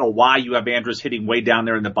 I don't know why you have Andrus hitting way down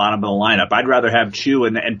there in the bottom of the lineup. I'd rather have Choo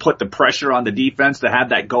and put the pressure on the defense to have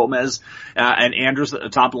that Gomez and Andrus at the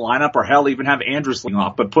top of the lineup, or hell, even have Andrus leading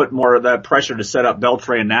off, but put more of that pressure to set up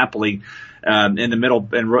Beltre and Napoli in the middle,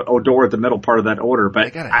 and Odor at the middle part of that order.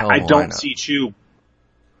 But I don't see Choo.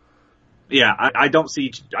 Yeah, I don't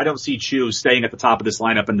see Choo staying at the top of this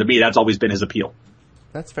lineup, and to me, that's always been his appeal.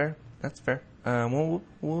 That's fair.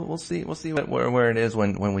 We'll see where it is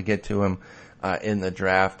when we get to him, in the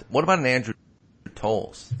draft. What about an Andrew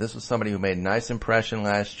Toles? This was somebody who made a nice impression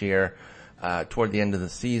last year, toward the end of the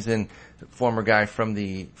season. Former guy from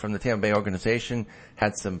the Tampa Bay organization,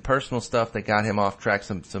 had some personal stuff that got him off track,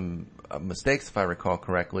 some mistakes, if I recall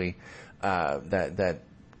correctly, that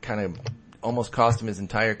kind of almost cost him his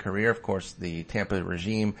entire career. Of course, the Tampa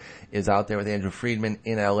regime is out there with Andrew Friedman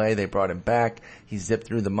in LA. They brought him back. He zipped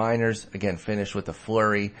through the minors, again, finished with a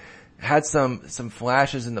flurry. Had some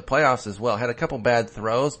flashes in the playoffs as well. Had a couple bad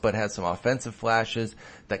throws, but had some offensive flashes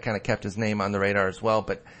that kind of kept his name on the radar as well.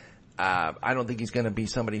 But I don't think he's going to be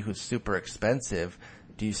somebody who's super expensive.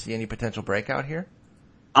 Do you see any potential breakout here?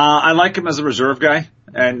 I like him as a reserve guy,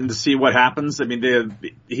 and to see what happens. I mean,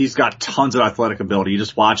 he's got tons of athletic ability. You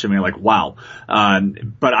just watch him and you're like, wow.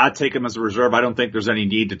 But I'd take him as a reserve. I don't think there's any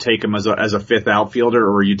need to take him as a fifth outfielder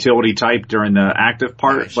or a utility type during the active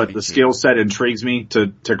part, but the skill set intrigues me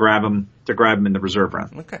to grab him in the reserve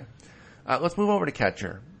round. Okay. Let's move over to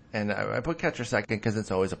catcher. And I put catcher second because it's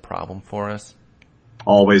always a problem for us.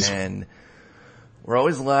 Always. And we're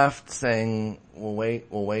always left saying, we'll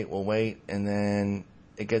wait. And then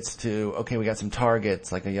it gets to, okay, we got some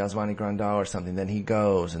targets, like a Yasmani Grandal or something, then he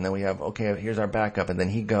goes, and then we have, okay, here's our backup, and then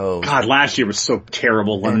he goes. God, last year was so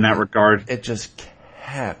terrible in that regard. It just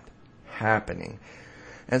kept happening.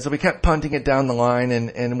 And so we kept punting it down the line,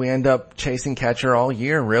 and we end up chasing catcher all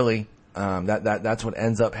year, really. That's what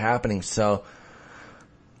ends up happening. So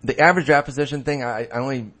the average draft position thing, I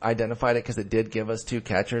only identified it because it did give us two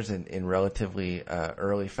catchers in relatively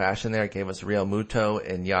early fashion there. It gave us Real Muto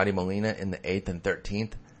and Yadi Molina in the 8th and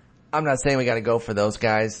 13th. I'm not saying we got to go for those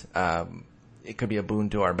guys. It could be a boon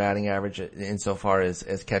to our batting average insofar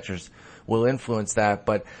as catchers will influence that.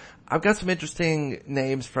 But I've got some interesting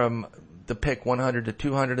names from the pick 100 to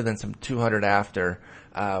 200 and then some 200 after.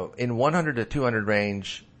 In 100 to 200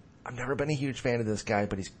 range, I've never been a huge fan of this guy,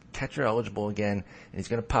 but he's catcher eligible again, and he's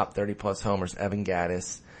going to pop 30-plus homers. Evan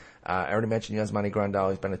Gattis. I already mentioned Yasmani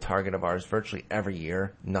Grandal. He's been a target of ours virtually every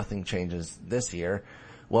year. Nothing changes this year.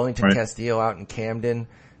 Wellington Castillo out in Camden.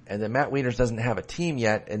 And then Matt Wieters doesn't have a team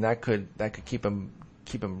yet, and that could keep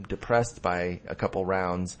him depressed by a couple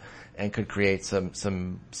rounds and could create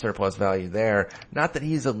some surplus value there. Not that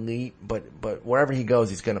he's elite, but wherever he goes,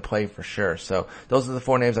 he's going to play for sure. So those are the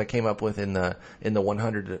four names I came up with in the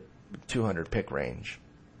 100 to 200 pick range.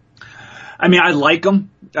 I mean, I like him.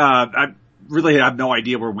 I really have no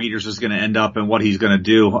idea where Wieters is going to end up and what he's going to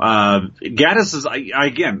do. Gattis is,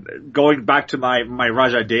 again, going back to my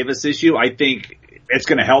Rajai Davis issue, I think it's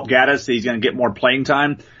going to help Gattis. He's going to get more playing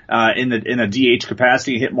time in a DH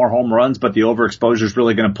capacity and hit more home runs, but the overexposure is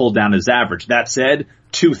really going to pull down his average. That said,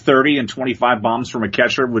 230 and 25 bombs from a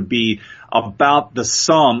catcher would be about the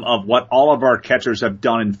sum of what all of our catchers have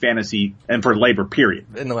done in fantasy and for labor, period.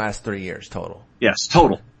 In the last 3 years total. Yes,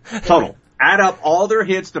 total. Add up all their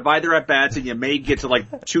hits, divide their at-bats, and you may get to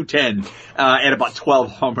like 210 and about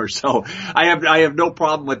 12 homers. So I have no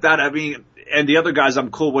problem with that. I mean, and the other guys I'm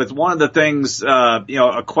cool with. One of the things,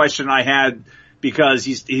 a question I had, because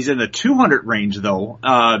he's in the 200 range though,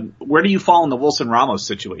 where do you fall in the Wilson Ramos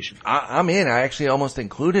situation? I'm in. I actually almost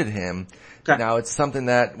included him. Okay. Now it's something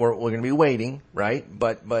that we're going to be waiting, right?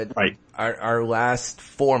 But right. Our last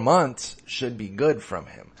 4 months should be good from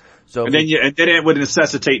him. So and then it would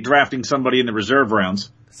necessitate drafting somebody in the reserve rounds.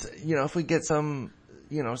 If we get some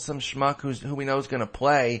schmuck who we know is going to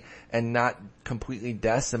play and not completely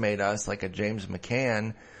decimate us like a James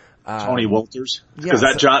McCann. Tony Wolters. Because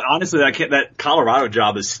that job, honestly, that Colorado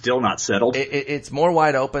job is still not settled. It's more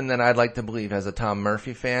wide open than I'd like to believe as a Tom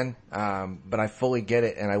Murphy fan. But I fully get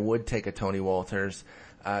it, and I would take a Tony Wolters,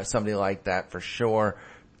 somebody like that for sure.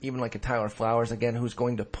 Even like a Tyler Flowers again, who's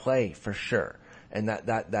going to play for sure. And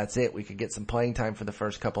that's it. We could get some playing time for the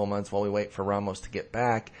first couple of months while we wait for Ramos to get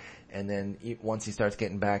back. And then once he starts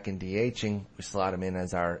getting back in DHing, we slot him in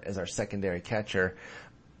as our secondary catcher.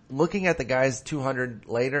 Looking at the guys 200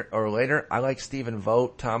 later, I like Stephen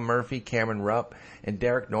Vogt, Tom Murphy, Cameron Rupp, and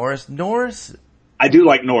Derek Norris. I do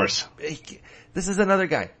like Norris. This is another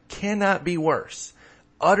guy. Cannot be worse.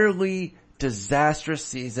 Utterly disastrous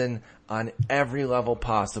season on every level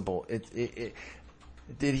possible.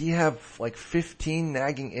 Did he have like 15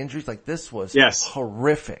 nagging injuries? Like this was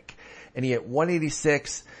horrific. And he hit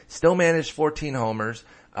 186, still managed 14 homers,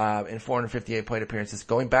 in 458 plate appearances.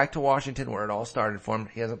 Going back to Washington where it all started for him.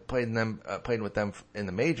 He hasn't played with them in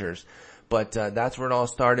the majors, but, that's where it all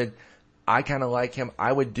started. I kind of like him.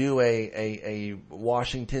 I would do a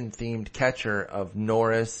Washington themed catcher of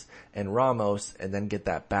Norris and Ramos and then get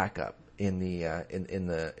that backup in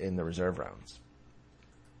the reserve rounds.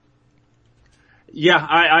 Yeah,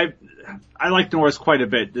 I like Norris quite a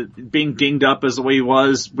bit. Being dinged up as the way he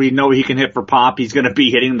was, we know he can hit for pop. He's going to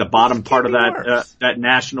be hitting the bottom part of that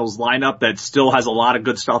Nationals lineup that still has a lot of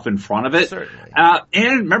good stuff in front of it. Certainly.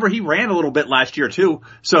 And remember, he ran a little bit last year too,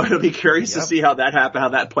 so it'll be curious to see how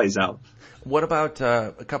that plays out. What about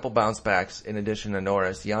a couple bounce backs in addition to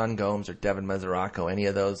Norris? Yan Gomes or Devin Mesoraco? Any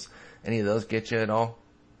of those get you at all?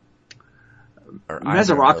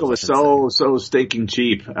 Mesoraco was so stinking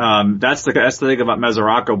cheap. That's the thing about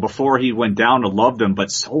Mesoraco. Before he went down, I loved him, but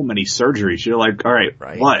so many surgeries. You're like, all right.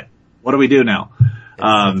 What do we do now?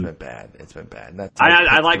 It's been bad.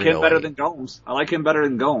 I like him better than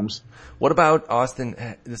Gomes. What about Austin?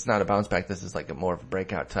 This is not a bounce back. This is like more of a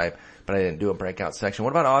breakout type, but I didn't do a breakout section.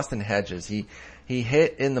 What about Austin Hedges? He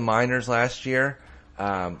hit in the minors last year.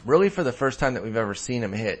 Really for the first time that we've ever seen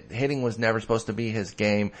him hit. Hitting was never supposed to be his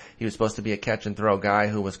game. He was supposed to be a catch and throw guy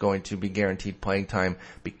who was going to be guaranteed playing time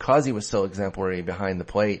because he was so exemplary behind the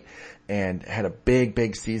plate and had a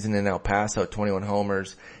big season in El Paso, 21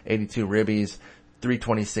 homers, 82 ribbies,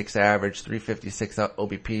 326 average, 356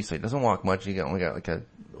 OBP, so he doesn't walk much. He only got like a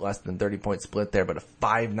less than 30-point split there, but a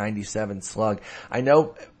 597 slug. I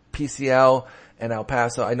know PCL and El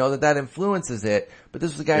Paso, I know that influences it, but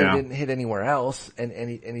this was a guy who didn't hit anywhere else, and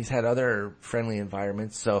he's had other friendly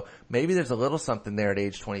environments, so maybe there's a little something there at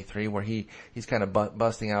age 23 where he's kind of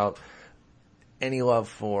busting out any love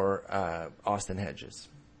for Austin Hedges.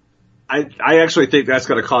 I actually think that's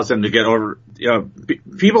going to cause him to get over,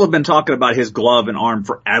 people have been talking about his glove and arm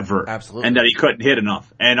forever. Absolutely. And that he couldn't hit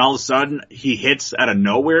enough. And all of a sudden, he hits out of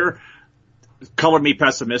nowhere. Color me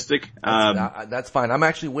pessimistic. That's fine. I'm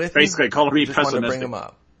actually with basically, you. color me just pessimistic. Wanted to bring him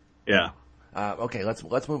up. Yeah. Okay,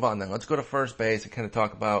 let's move on then. Let's go to first base and kind of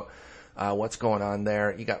talk about what's going on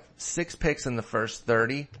there. You got 6 picks in the first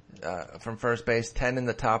 30 from first base, 10 in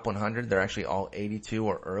the top 100. They're actually all 82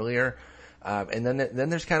 or earlier. And then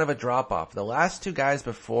there's kind of a drop off. The last 2 guys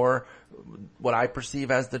before what I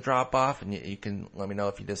perceive as the drop off, and you can let me know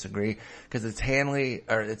if you disagree, because it's Jose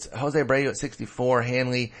Abreu at 64,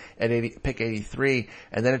 Hanley at pick 83,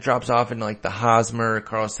 and then it drops off into like the Hosmer,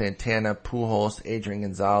 Carlos Santana, Pujols, Adrian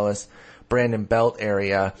Gonzalez, Brandon Belt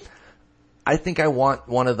area. I think I want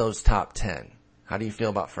one of those top 10. How do you feel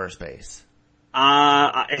about first base?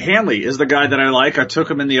 Hanley is the guy that I like. I took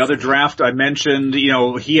him in the other draft. I mentioned,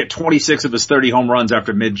 he hit 26 of his 30 home runs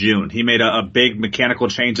after mid-June. He made a big mechanical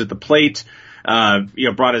change at the plate,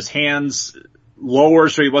 brought his hands lower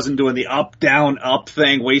so he wasn't doing the up, down, up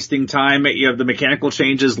thing, wasting time. The mechanical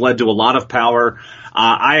changes led to a lot of power.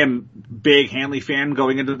 I am big Hanley fan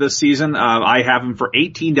going into this season. I have him for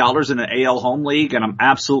 $18 in an AL home league, and I'm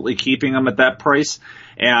absolutely keeping him at that price.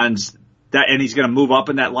 And he's going to move up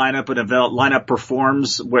in that lineup, and if the lineup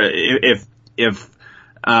performs, if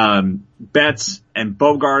Betts and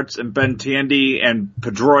Bogarts and Benintendi and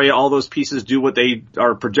Pedroia, all those pieces do what they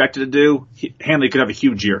are projected to do, Hanley could have a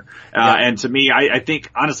huge year. And to me, I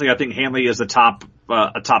think Hanley is a top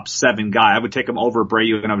 7 guy. I would take him over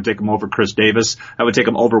Abreu, and I would take him over Chris Davis. I would take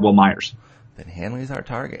him over Will Myers. Then Hanley's our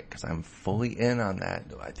target, because I'm fully in on that.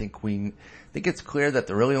 I think it's clear that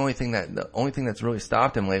the only thing that's really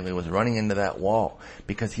stopped him lately was running into that wall,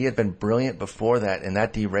 because he had been brilliant before that, and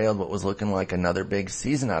that derailed what was looking like another big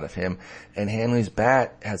season out of him. And Hanley's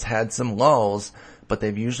bat has had some lulls, but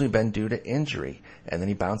they've usually been due to injury, and then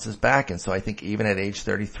he bounces back. And so I think even at age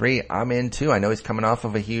 33, I'm in too. I know he's coming off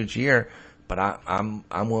of a huge year, but I'm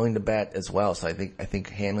willing to bet as well. So I think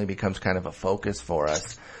Hanley becomes kind of a focus for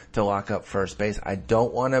us to lock up first base. I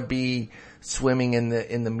don't want to be swimming in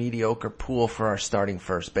the mediocre pool for our starting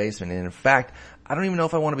first baseman. And in fact, I don't even know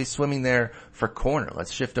if I want to be swimming there for corner.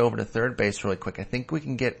 Let's shift over to third base really quick. I think we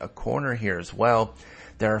can get a corner here as well.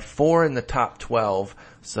 There are 4 in the top 12,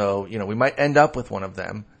 so we might end up with one of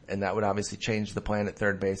them, and that would obviously change the plan at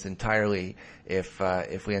third base entirely if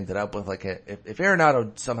we ended up with if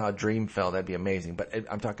Arenado somehow dream fell, that'd be amazing. But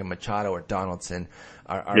I'm talking Machado or Donaldson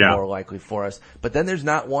are more likely for us. But then there's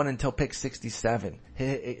not one until pick 67.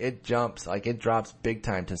 It jumps, it drops big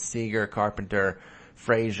time to Seager, Carpenter,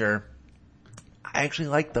 Frazier. I actually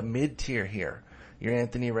like the mid tier here. Your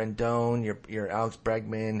Anthony Rendon, your Alex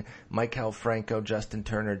Bregman, Maikel Franco, Justin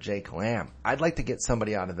Turner, Jake Lamb. I'd like to get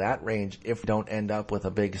somebody out of that range if we don't end up with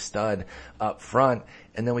a big stud up front.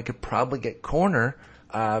 And then we could probably get corner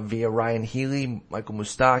via Ryan Healy, Michael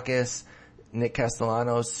Moustakas, Nick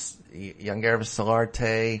Castellanos, Yangervis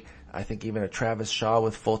Solarte. I think even a Travis Shaw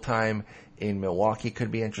with full time in Milwaukee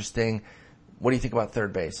could be interesting. What do you think about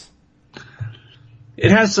third base? It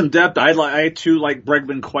has some depth. I too like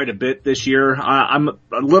Bregman quite a bit this year. I'm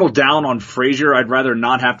a little down on Frazier. I'd rather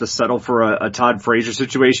not have to settle for a Todd Frazier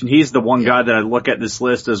situation. He's the one guy that I look at this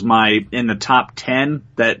list as in the top 10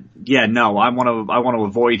 that, I want to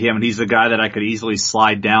avoid him. And he's the guy that I could easily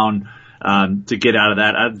slide down, to get out of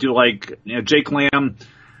that. I do like, Jake Lamb.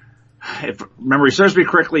 If memory serves me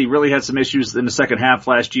correctly, he really had some issues in the second half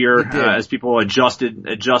last year, as people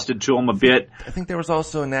adjusted to him a bit. I think there was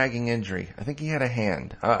also a nagging injury. I think he had a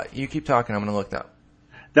hand. You keep talking, I'm going to look that up.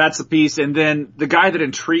 That's the piece. And then the guy that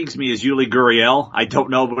intrigues me is Yuli Gurriel. I don't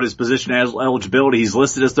know about his position eligibility. He's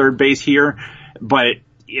listed as third base here, but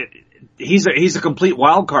he's a complete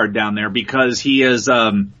wild card down there, because he is,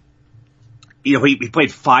 he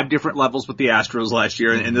played 5 different levels with the Astros last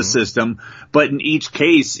year in the system, but in each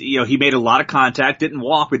case, he made a lot of contact, didn't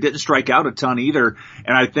walk, but didn't strike out a ton either.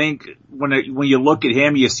 And I think when you look at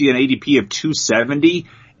him, you see an ADP of 270,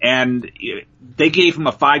 and they gave him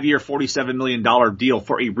a 5-year, $47 million deal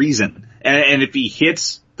for a reason. And if he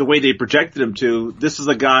hits the way they projected him to, this is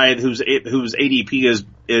a guy whose ADP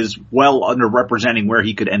is well underrepresenting where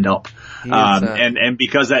he could end up. And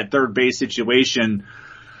because that third base situation,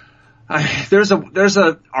 there's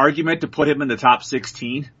a argument to put him in the top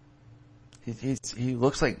 16. He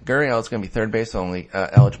looks like Gurriel is going to be third base only,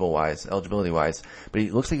 eligibility wise, but he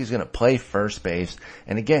looks like he's going to play first base.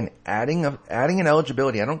 And again, adding an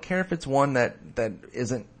eligibility, I don't care if it's one that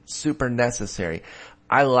isn't super necessary.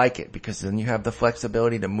 I like it, because then you have the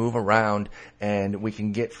flexibility to move around, and we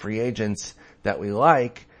can get free agents that we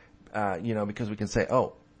like, because we can say,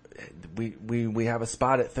 we have a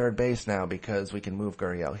spot at third base now because we can move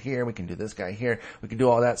Gurriel here, we can do this guy here, we can do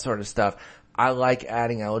all that sort of stuff. I like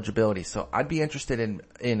adding eligibility, so I'd be interested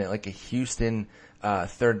in like a Houston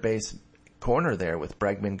third base corner there with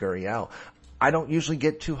Bregman, Gurriel. I don't usually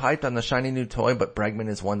get too hyped on the shiny new toy, but Bregman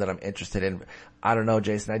is one that I'm interested in. I don't know,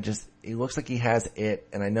 Jason. He looks like he has it,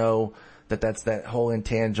 and I know that that's that whole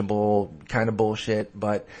intangible kind of bullshit,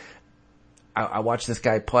 but I watch this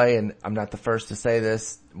guy play, and I'm not the first to say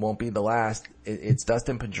this, won't be the last. It's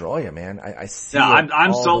Dustin Pedroia, man. I see. Yeah,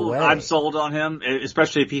 I'm sold. I'm sold on him,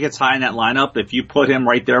 especially if he gets high in that lineup. If you put him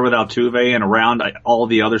right there with Altuve and around all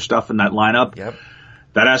the other stuff in that lineup, yep.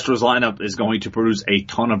 That Astros lineup is going to produce a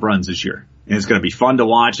ton of runs this year, and it's going to be fun to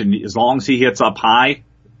watch. And as long as he hits up high,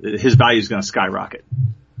 his value is going to skyrocket.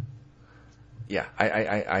 Yeah,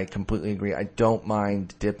 I completely agree. I don't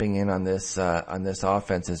mind dipping in on this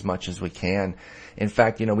offense as much as we can. In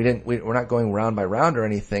fact, we're not going round by round or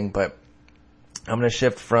anything, but I'm going to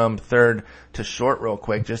shift from third to short real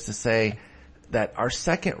quick just to say that our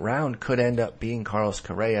second round could end up being Carlos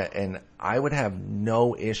Correa, and I would have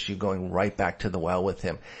no issue going right back to the well with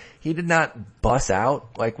him. He did not bust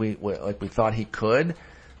out like we thought he could,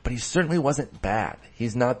 but he certainly wasn't bad.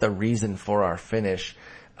 He's not the reason for our finish.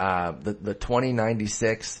 The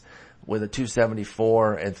 2096 with a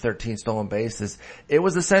 274 and 13 stolen bases, it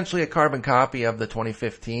was essentially a carbon copy of the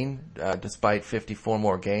 2015, despite 54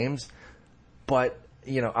 more games. But,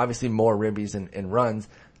 obviously more ribbies and runs.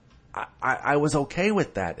 I was okay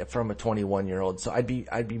with that from a 21-year-old. So I'd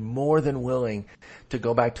be more than willing to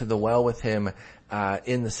go back to the well with him,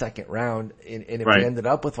 in the second round. And if we ended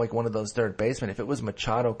up with like one of those third basemen, if it was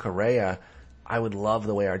Machado Correa, I would love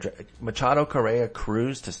the way Machado Correa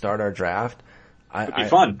Cruz to start our draft. It'd be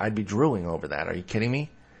fun. I'd be drooling over that. Are you kidding me?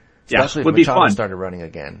 Yeah, especially would if Machado be fun. Started running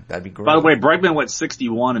again. That'd be great. By the way, Bregman went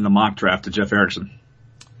 61 in the mock draft to Jeff Erickson.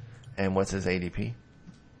 And what's his ADP?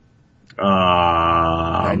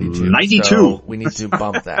 92. 92. So we need to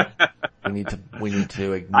bump that. we need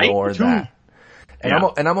to ignore 92. that.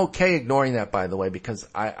 And I'm okay ignoring that, by the way, because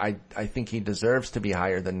I think he deserves to be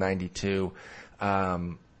higher than 92.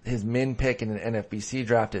 His min pick in an NFBC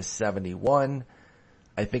draft is 71.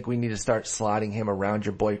 I think we need to start slotting him around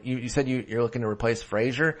your boy. You said you're looking to replace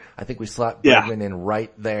Frazier. I think we slot Bregman in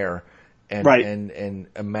right there and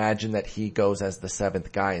imagine that he goes as the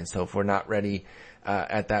seventh guy. And so if we're not ready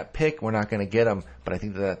at that pick, we're not going to get him. But I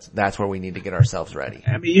think that's where we need to get ourselves ready.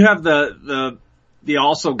 I mean, you have the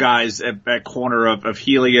also guys at corner of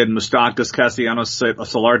Healy and Moustakas, Castellanos,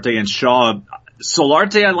 Solarte, and Shaw.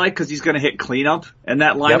 Solarte I like because he's going to hit cleanup in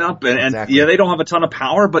that lineup. Yep, and exactly. Yeah, they don't have a ton of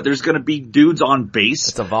power, but there's going to be dudes on base.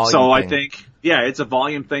 It's a volume so thing. I think, it's a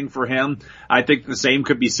volume thing for him. I think the same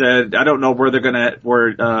could be said. I don't know where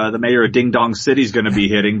the mayor of Ding Dong City is going to be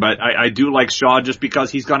hitting, but I do like Shaw just because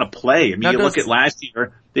he's going to play. I mean, look at last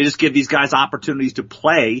year. They just give these guys opportunities to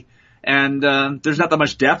play. And there's not that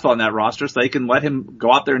much depth on that roster, so they can let him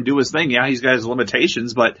go out there and do his thing. Yeah, he's got his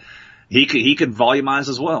limitations, but he could volumize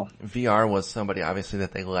as well. VR was somebody, obviously,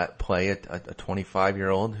 that they let play a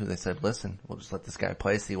 25-year-old who they said, listen, we'll just let this guy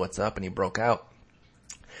play, see what's up, and he broke out.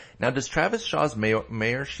 Now, does Travis Shaw's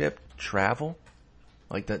mayorship travel?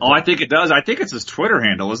 Like that? I think it does. I think it's his Twitter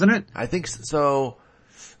handle, isn't it? I think so.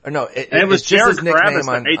 Or no, it was Jared Kravis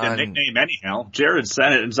that made the on, nickname anyhow. Jared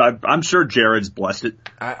said it, and so I'm sure Jared's blessed it.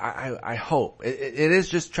 I hope. It is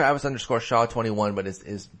just Travis _Shaw 21, but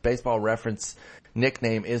his baseball reference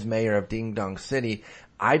nickname is Mayor of Ding Dong City.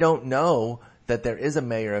 I don't know that there is a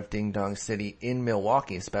Mayor of Ding Dong City in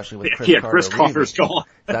Milwaukee, especially with Chris Carter. Chris Carter's gone.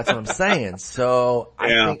 That's what I'm saying. So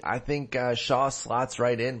I think Shaw slots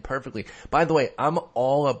right in perfectly. By the way, I'm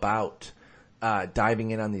all about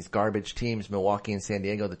diving in on these garbage teams, Milwaukee and San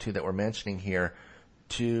Diego, the two that we're mentioning here,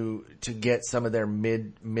 to get some of their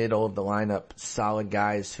middle of the lineup solid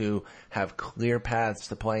guys who have clear paths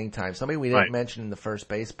to playing time. Somebody we didn't mention in the first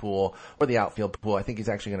base pool or the outfield pool, I think he's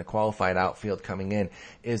actually going to qualify at outfield coming in,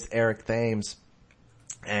 is Eric Thames.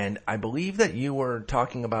 And I believe that you were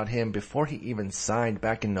talking about him before he even signed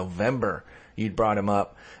back in November. You'd brought him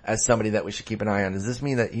up as somebody that we should keep an eye on. Does this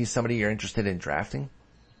mean that he's somebody you're interested in drafting?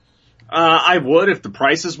 I would if the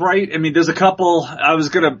price is right. I mean, there's a couple, I was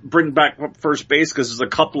going to bring back first base because there's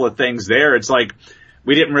a couple of things there. It's like,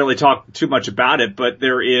 we didn't really talk too much about it, but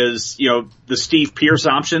there is, the Steve Pearce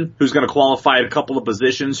option, who's going to qualify at a couple of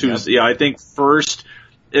positions, who's, I think first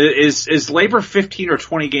is labor 15 or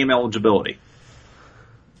 20 game eligibility.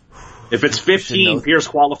 If it's 15, Pearce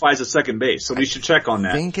qualifies at second base, so we should check on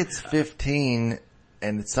that. I think it's 15,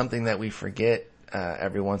 and it's something that we forget,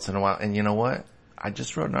 every once in a while. And you know what? I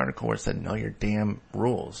just wrote an article where it said, know your damn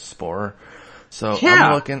rules, Sporer. So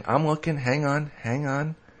I'm looking, hang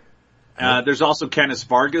on. There's also Kenneth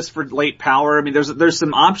Vargas for late power. I mean, there's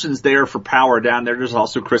some options there for power down there. There's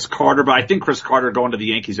also Chris Carter, but I think Chris Carter going to the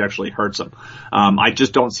Yankees actually hurts him. I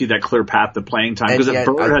just don't see that clear path to playing time because I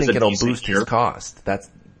think it'll boost his cost.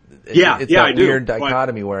 It's I do. Weird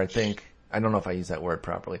dichotomy where I don't know if I use that word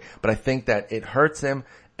properly, but I think that it hurts him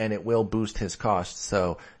and it will boost his costs.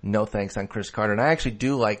 So no thanks on Chris Carter. And I actually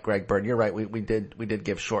do like Greg Bird. You're right. We did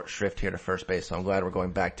give short shrift here to first base. So I'm glad we're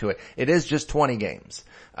going back to it. It is just 20 games.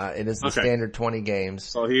 It is the standard 20 games.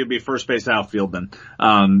 So he would be first base outfield then.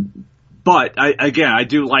 But I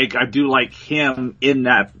do like him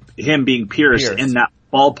being Pierce in that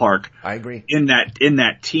ballpark. I agree. In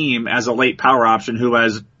that team as a late power option who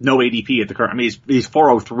has no ADP at the current. I mean, he's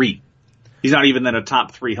 403. He's not even in a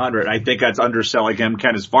top 300. I think that's underselling him.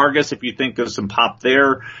 Kenneth Vargas, if you think there's some pop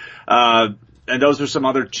there. And those are some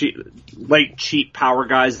other late cheap power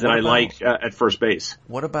guys that I like at first What base.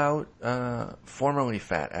 about, formerly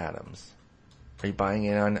Fat Adams? Are you buying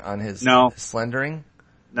in on his slendering?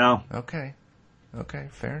 No. Okay,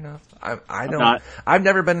 fair enough. I've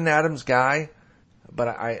never been an Adams guy, but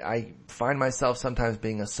I find myself sometimes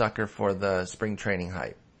being a sucker for the spring training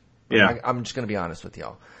hype. Yeah. I'm just gonna be honest with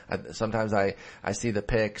y'all. Sometimes I see the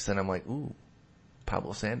picks and I'm like, ooh,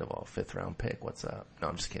 Pablo Sandoval, 5th round pick. What's up? No,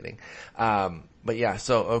 I'm just kidding. But yeah,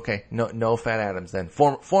 so okay, no Fat Adams then.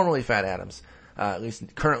 Formerly Fat Adams. At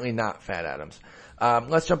least currently not Fat Adams.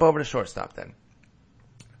 Let's jump over to shortstop then.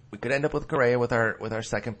 We could end up with Correa with our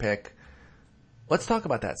second pick. Let's talk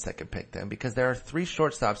about that second pick then, because there are 3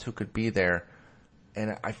 shortstops who could be there,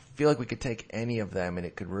 and I feel like we could take any of them and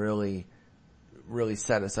it could really, really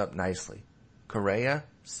set us up nicely. Correa,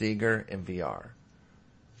 Seager, and VR.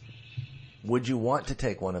 Would you want to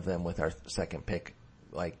take one of them with our second pick?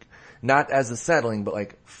 Like, not as a settling, but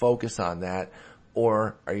like focus on that,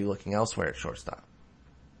 or are you looking elsewhere at shortstop?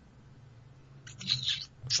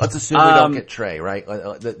 Let's assume we don't get Trey, right?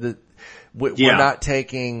 We're not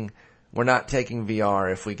taking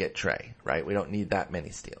VR if we get Trey, right? We don't need that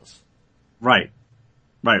many steals. Right.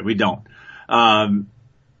 We don't.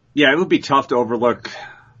 It would be tough to overlook.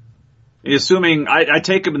 Assuming I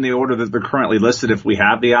take them in the order that they're currently listed if we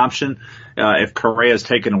have the option. If Correa is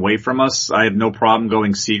taken away from us, I have no problem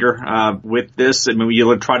going Seager, with this. I mean,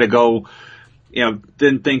 you'll try to go,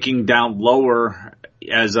 then thinking down lower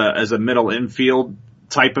as a middle infield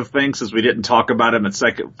type of thing, since we didn't talk about him at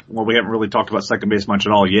second. Well, we haven't really talked about second base much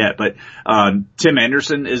at all yet, but Tim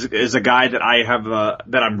Anderson is a guy that I have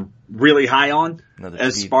that I'm really high on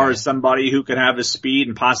as far as somebody who can have his speed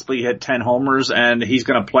and possibly hit 10 homers, and he's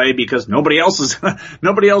going to play because nobody else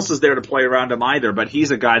is there to play around him either. But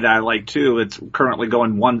he's a guy that I like too. It's currently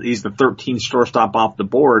going he's the 13th shortstop off the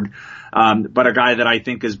board, but a guy that I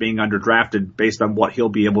think is being underdrafted based on what he'll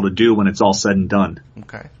be able to do when it's all said and done.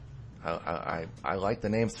 Okay. I like the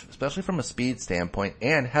names, especially from a speed standpoint,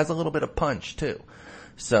 and has a little bit of punch too.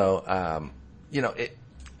 So,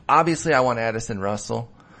 obviously I want Addison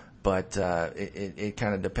Russell, but, it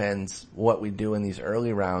kind of depends what we do in these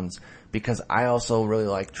early rounds, because I also really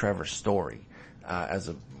like Trevor Story, as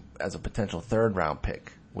a potential 3rd round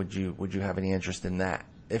pick. Would you have any interest in that?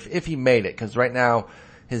 If he made it, cause right now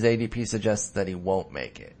his ADP suggests that he won't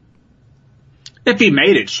make it. If he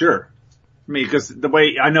made it, sure. I mean, because the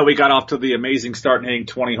way I know we got off to the amazing start and hitting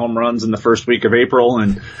 20 home runs in the first week of April,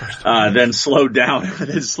 and then slowed down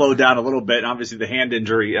a little bit. And obviously, the hand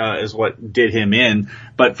injury is what did him in.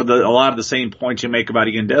 But for a lot of the same points you make about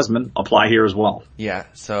Ian Desmond apply here as well. Yeah.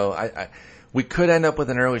 So we could end up with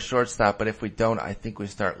an early shortstop, but if we don't, I think we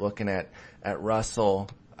start looking at Russell,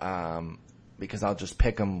 because I'll just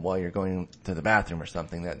pick him while you're going to the bathroom or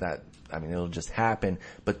something. It'll just happen.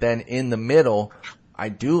 But then in the middle, I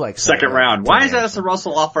do like second round. Why is Addison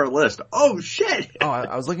Russell off our list? Oh shit!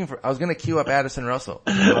 I was going to queue up Addison Russell.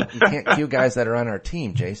 You can't queue guys that are on our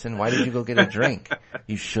team, Jason. Why did you go get a drink?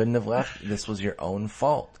 You shouldn't have left. This was your own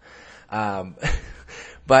fault.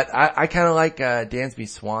 But I kind of like Dansby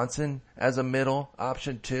Swanson as a middle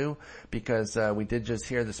option too, because we did just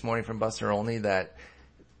hear this morning from Buster Olney that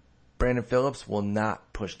Brandon Phillips will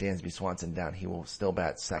not push Dansby Swanson down. He will still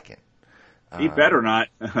bat second. He better not.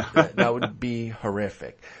 That would be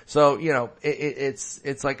horrific. So,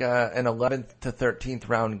 it's like an 11th to 13th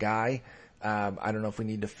round guy. I don't know if we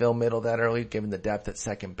need to fill middle that early, given the depth at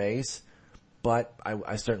second base, but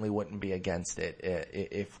I certainly wouldn't be against it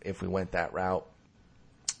if we went that route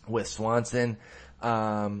with Swanson.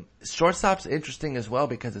 Shortstop's interesting as well,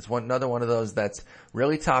 because it's another one of those that's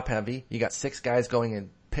really top heavy. You got 6 guys going in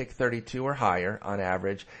pick 32 or higher on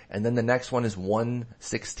average, and then the next one is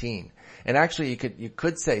 116. And actually you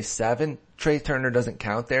could say 7. Trey Turner doesn't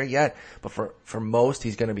count there yet, but for most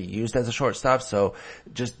he's going to be used as a shortstop. So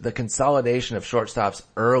just the consolidation of shortstops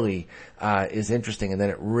early is interesting, and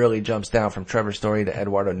then it really jumps down from Trevor Story to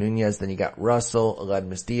Eduardo Nunez. Then you got Russell,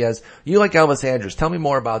 Aledmus Diaz. You like Elvis Andrus. Tell me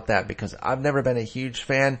more about that, because I've never been a huge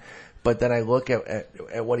fan. But then I look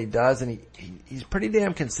at what he does, and he's pretty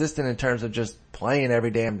damn consistent in terms of just playing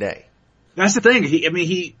every damn day. That's the thing.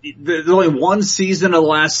 There's only one season of the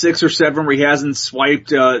last 6 or 7 where he hasn't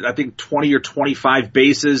swiped, I think 20 or 25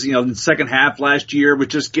 bases, in the second half last year with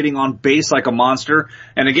just getting on base like a monster.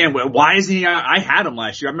 And again, why isn't he, I had him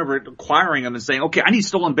last year. I remember acquiring him and saying, okay, I need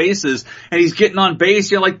stolen bases, and he's getting on base.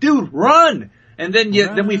 You're like, dude, run! And then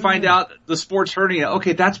then we find out the sport's hurting you.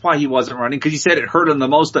 Okay, that's why he wasn't running, because he said it hurt him the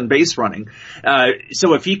most on base running.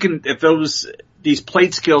 So if these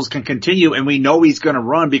plate skills can continue, and we know he's going to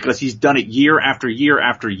run because he's done it year after year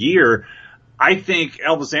after year, I think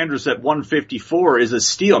Elvis Andrus at 154 is a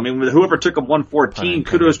steal. I mean, whoever took him 114,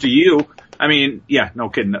 kudos to you. I mean, yeah, no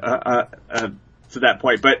kidding, to that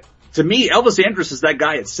point. But to me, Elvis Andrus is that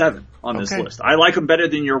guy at 7 on this list. I like him better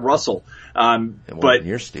than your Russell. But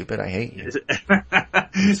you're stupid. I hate you.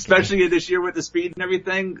 Especially this year with the speed and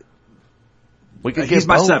everything. He's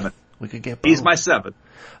my 7. We could get both. He's my 7.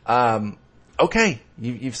 Okay,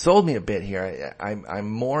 you've sold me a bit here. I'm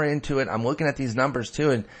more into it. I'm looking at these numbers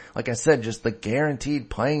too, and like I said, just the guaranteed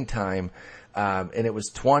playing time. And it was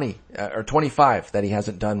 20 or 25 that he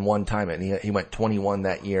hasn't done one time, and he went 21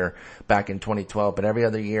 that year back in 2012. But every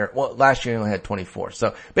other year, well, last year he only had 24.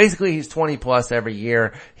 So basically, he's 20 plus every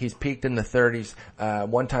year. He's peaked in the 30s.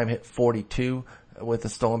 One time hit 42 with a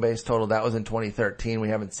stolen base total. That was in 2013. We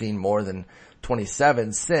haven't seen more than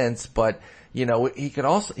 27 since. But he could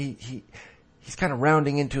also He's kind of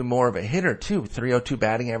rounding into more of a hitter too. 302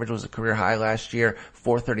 batting average was a career high last year.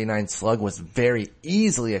 439 slug was very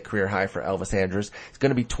easily a career high for Elvis Andrus. He's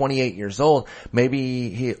going to be 28 years old.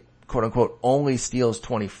 Maybe he, quote unquote, only steals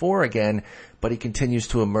 24 again, but he continues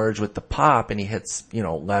to emerge with the pop, and he hits,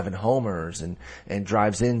 11 homers and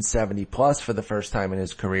drives in 70 plus for the first time in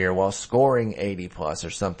his career while scoring 80 plus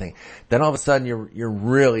or something. Then all of a sudden you're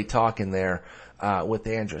really talking there, with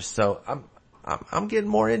Andrus. So I'm getting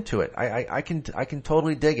more into it. I can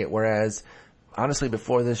totally dig it. Whereas, honestly,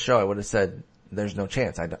 before this show, I would have said there's no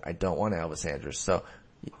chance. I don't want Elvis Andrus. So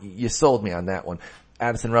you sold me on that one.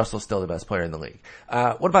 Addison Russell's still the best player in the league.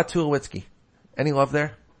 What about Tulowitzki? Any love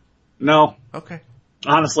there? No. Okay.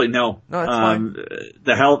 Honestly, no. No, that's fine.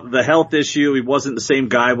 The health issue. He wasn't the same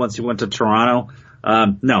guy once he went to Toronto.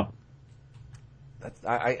 No.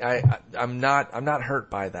 I'm not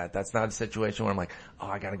hurt by that. That's not a situation where I'm like, oh,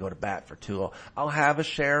 I gotta go to bat for Tulo. I'll have a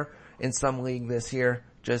share in some league this year,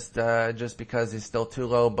 just because he's still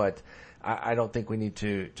Tulo, but I don't think we need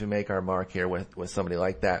to make our mark here with somebody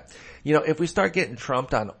like that. If we start getting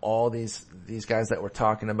trumped on all these guys that we're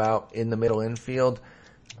talking about in the middle infield,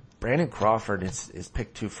 Brandon Crawford is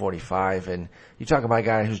picked 245, and you talk about a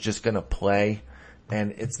guy who's just gonna play,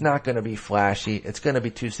 and it's not gonna be flashy. It's gonna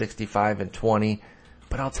be 265 and 20,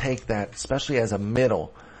 but I'll take that, especially as a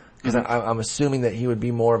middle, because I'm assuming that he would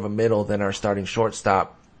be more of a middle than our starting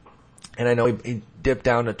shortstop. And I know he dipped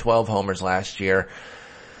down to 12 homers last year.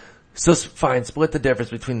 So fine, split the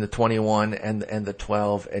difference between the 21 and the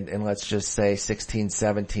 12, and let's just say 16,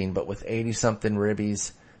 17, but with 80 something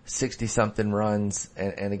ribbies, 60 something runs,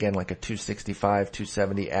 and again, like a 265,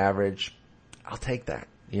 270 average, I'll take that,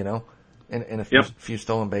 and a few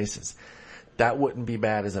stolen bases. That wouldn't be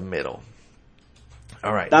bad as a middle.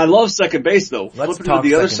 All right. I love second base though. Let's Flipping talk to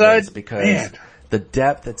the other side because the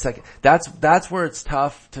depth at second, that's where it's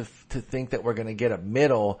tough to think that we're going to get a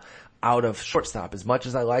middle out of shortstop. As much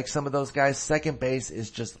as I like some of those guys, second base is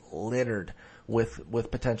just littered with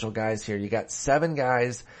potential guys here. You got 7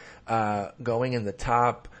 guys going in the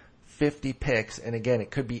top 50 picks, and again, it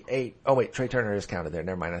could be 8. Oh wait, Trey Turner is counted there.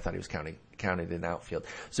 Never mind, I thought he was counted in outfield.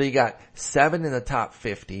 So you got 7 in the top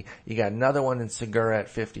 50. You got another one in Segura at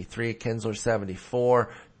 53, Kinsler 74.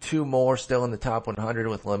 2 more still in the top 100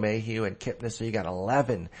 with LeMahieu and Kipnis. So you got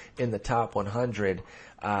 11 in the top 100.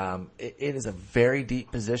 It is a very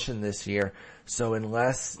deep position this year. So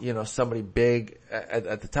unless, somebody big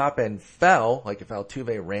at the top end fell, like if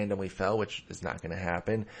Altuve randomly fell, which is not going to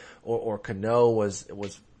happen, or Cano was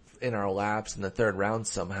in our laps in the 3rd round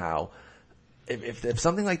somehow, if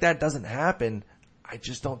something like that doesn't happen, I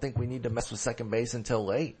just don't think we need to mess with second base until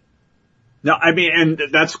late. No, and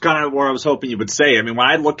that's kind of where I was hoping you would say. When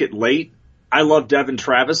I look at late, I love Devin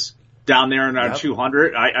Travis down there in our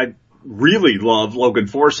 200. I really love Logan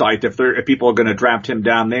Forsythe if people are going to draft him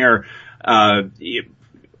down there.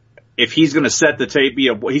 If he's going to set the tape,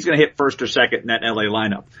 he's going to hit first or second in that LA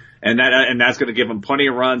lineup. And that's going to give him plenty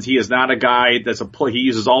of runs. He is not a guy he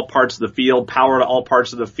uses all parts of the field, power to all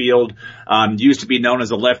parts of the field. Used to be known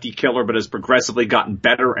as a lefty killer, but has progressively gotten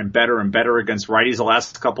better and better and better against righties the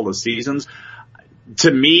last couple of seasons.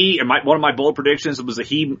 To me, one of my bold predictions was that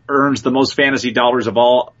he earns the most fantasy dollars of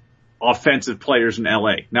all offensive players in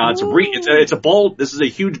LA. Now it's a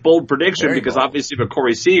huge bold prediction. Very because bold. Obviously with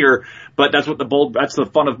Corey Seager, but that's the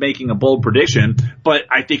fun of making a bold prediction. But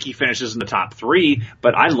I think he finishes in the top 3,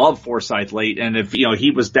 but I love Forsythe late. And if,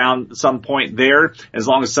 he was down at some point there, as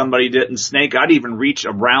long as somebody didn't snake, I'd even reach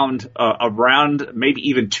around, maybe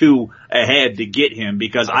even 2 ahead to get him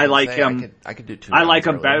because I like him. I could do 2. I like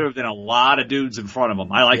him better than a lot of dudes in front of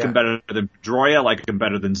him. I like him better than Pedroia. I like him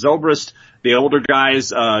better than Zobrist. The older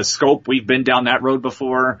guys, Scope, we've been down that road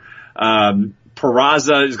before.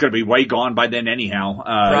 Peraza is going to be way gone by then anyhow.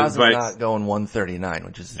 Peraza's not going 139,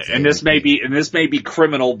 which is and this may be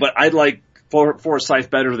criminal, but I like Forsythe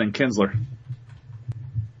better than Kinsler.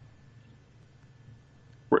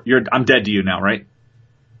 I'm dead to you now, right?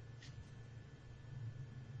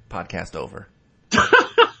 Podcast over.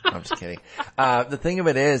 I'm just kidding. The thing of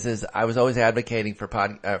it is I was always advocating for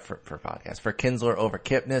Kinsler over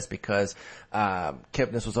Kipnis because,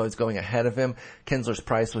 Kipnis was always going ahead of him. Kinsler's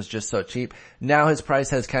price was just so cheap. Now his price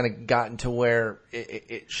has kind of gotten to where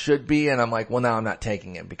it should be. And I'm like, well, now I'm not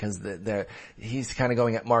taking him because he's kind of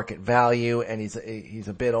going at market value and he's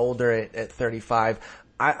a bit older at 35.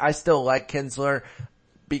 I still like Kinsler.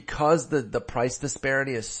 Because the price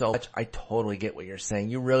disparity is so much, I totally get what you're saying.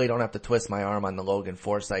 You really don't have to twist my arm on the Logan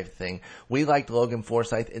Forsythe thing. We liked Logan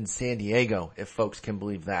Forsythe in San Diego, if folks can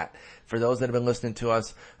believe that. For those that have been listening to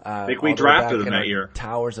us, I think we drafted him that year.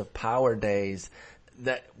 Towers of Power days,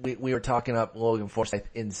 that we were talking up Logan Forsythe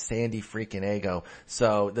in Sandy freaking Ego.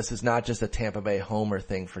 So this is not just a Tampa Bay homer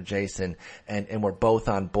thing for Jason, and we're both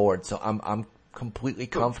on board. So I'm completely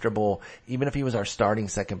comfortable. Even if he was our starting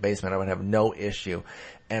second baseman, I would have no issue.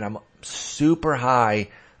 And I'm super high,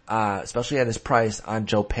 especially at his price, on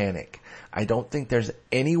Joe Panik. I don't think there's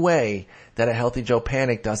any way that a healthy Joe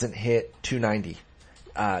Panik doesn't hit 290.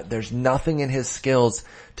 There's nothing in his skills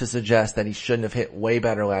to suggest that he shouldn't have hit way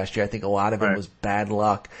better last year. I think a lot of it was bad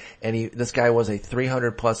luck. And this guy was a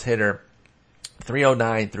 300 plus hitter,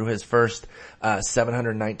 309 through his first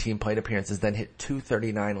 719 plate appearances, then hit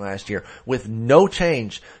 239 last year with no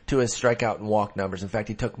change to his strikeout and walk numbers. In fact,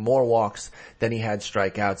 he took more walks than he had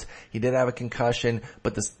strikeouts. He did have a concussion,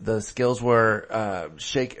 but the skills were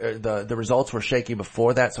the results were shaky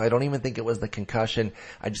before that, so I don't even think it was the concussion.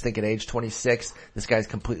 I just think at age 26, this guy's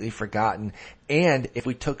completely forgotten. And if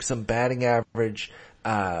we took some batting average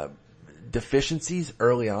deficiencies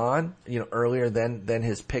early on, earlier than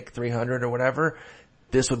his pick 300 or whatever,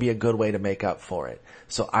 this would be a good way to make up for it.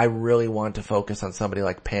 So I really want to focus on somebody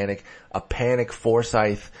like Panik. A Panik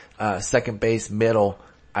Forsythe, second base middle,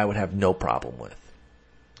 I would have no problem with.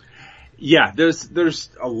 Yeah, there's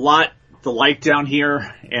a lot to like down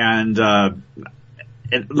here, and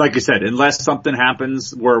like I said, unless something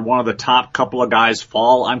happens where one of the top couple of guys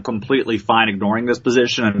fall, I'm completely fine ignoring this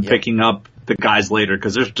position and picking up the guys later,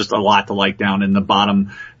 because there's just a lot to like down in the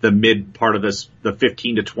bottom, the mid part of this, the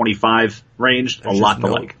 15 to 25 range. There's a lot to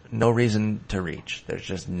like. No reason to reach. There's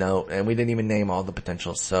just and we didn't even name all the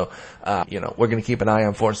potentials. So, we're going to keep an eye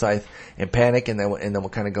on Forsythe and Panik, and then we'll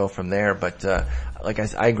kind of go from there. But, like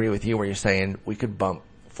I agree with you where you're saying we could bump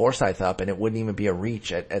Forsythe up and it wouldn't even be a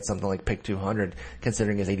reach at something like pick 200,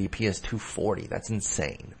 considering his ADP is 240. That's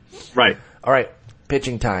insane. Right. All right.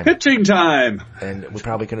 Pitching time. And we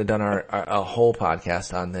probably could have done a whole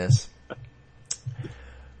podcast on this.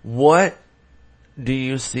 What do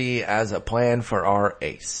you see as a plan for our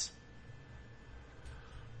ace?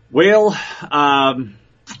 Well,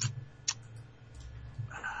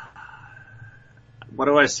 what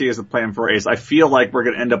do I see as a plan for ace? I feel like we're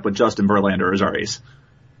going to end up with Justin Verlander as our ace.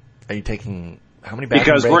 Are you taking... How many batting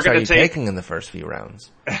breaks are you taking in the first few rounds?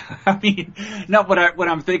 I mean, no, what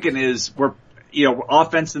I'm thinking is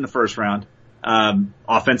offense in the first round,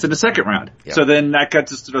 offense in the second round. Yep. So then that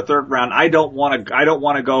cuts us to the third round. I don't want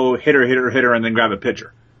to go hitter, and then grab a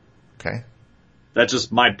pitcher. Okay. That's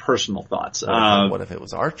just my personal thoughts. What if it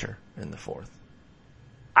was Archer in the fourth?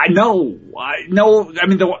 I know. I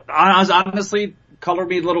mean, honestly, color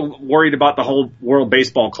me a little worried about the whole World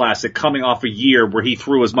Baseball Classic coming off a year where he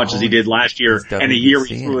threw as much as he did last year and a year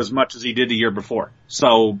he threw as much as he did the year before.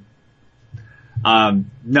 So,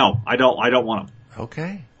 no, I don't want him.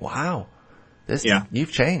 Okay. Wow.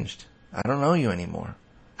 You've changed. I don't know you anymore.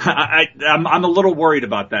 I'm a little worried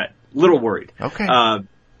about that. Little worried. Okay.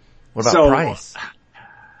 What about price?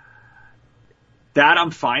 That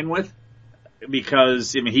I'm fine with,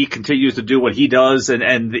 because, he continues to do what he does,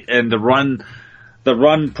 and the run the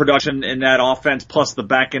run production in that offense plus the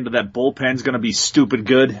back end of that bullpen is going to be stupid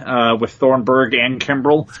good, with Thornburg and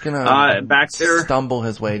Kimbrel, back there. Stumble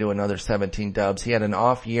his way to another 17 dubs. He had an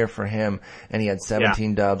off year for him and he had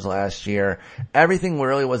 17 dubs last year. Everything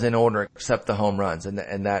really was in order except the home runs and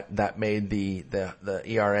that made the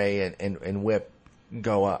ERA and whip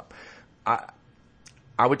go up.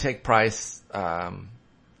 I would take Price, as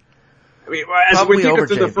we're thinking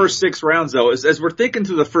through the first 6 rounds, though, as we're thinking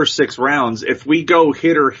through the first 6 rounds, if we go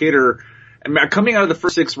hitter, coming out of the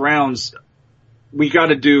first 6 rounds, we've got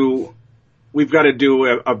to do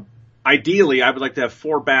ideally, I would like to have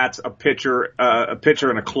 4 bats, a pitcher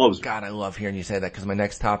and a closer. God, I love hearing you say that because my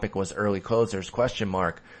next topic was early closers, question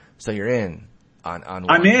mark. So you're in on one.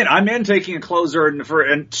 I'm in taking a closer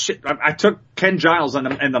I took Ken Giles in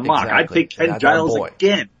the mock. Exactly. I'd take Ken Giles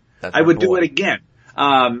again. I would do it again.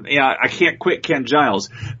 I can't quit Ken Giles,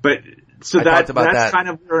 but that's kind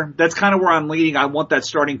of where I'm leaning. I want that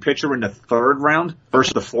starting pitcher in the 3rd round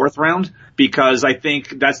versus the 4th round because I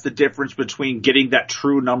think that's the difference between getting that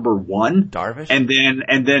true number 1, Darvish, and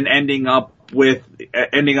then ending up with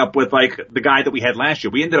like the guy that we had last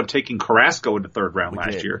year. We ended up taking Carrasco in the 3rd round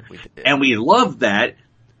last year, and we loved that.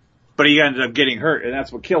 But he ended up getting hurt, and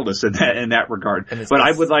that's what killed us in that regard. But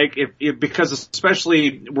I would like if because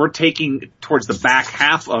especially we're taking towards the back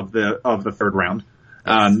half of the 3rd round.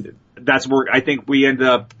 That's where I think we end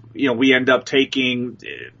up taking.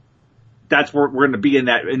 That's where we're going to be in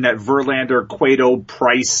that Verlander, Cueto,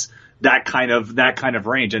 Price, that kind of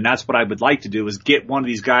range, and that's what I would like to do is get one of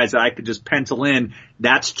these guys that I could just pencil in.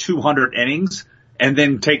 That's 200 innings, and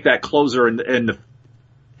then take that closer in the.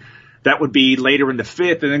 That would be later in the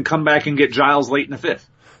 5th, and then come back and get Giles late in the 5th.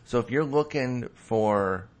 So if you're looking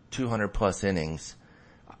for 200 plus innings,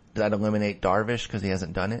 does that eliminate Darvish because he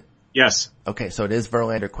hasn't done it? Yes. Okay, so it is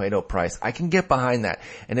Verlander, Cueto, Price. I can get behind that.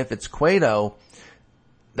 And if it's Cueto,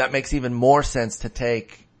 that makes even more sense to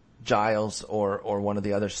take Giles or one of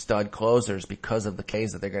the other stud closers because of the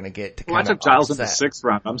Ks that they're going to get to kind of I took Giles in the 6th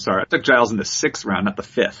round. I'm sorry. I took Giles in the 6th round, not the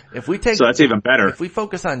 5th. So that's even better. If we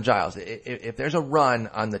focus on Giles, if there's a run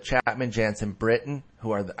on the Chapman, Jansen, Britton,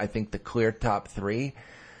 who are I think the clear top 3,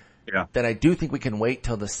 then I do think we can wait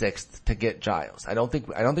till the 6th to get Giles. I don't think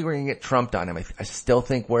we're going to get trumped on him. I still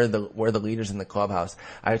think we're the leaders in the clubhouse.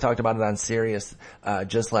 I talked about it on Sirius,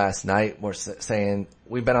 just last night. We're saying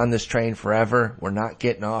we've been on this train forever. We're not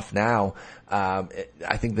getting off now.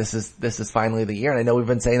 I think this is finally the year. And I know we've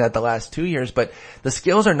been saying that the last 2 years, but the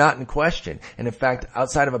skills are not in question. And in fact,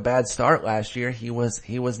 outside of a bad start last year, he was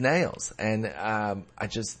nails. And, I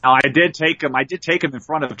did take him in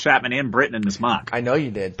front of Chapman and Britton in this mock. I know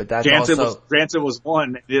you did, but that's Jansen was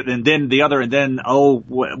 1, and then the other, and then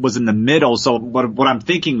was in the middle. So what I'm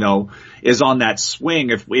thinking though is on that swing,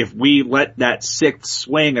 if we let that 6th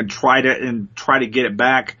swing and try to get it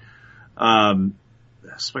back,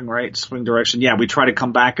 swing right, swing direction. Yeah, we try to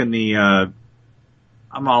come back in the,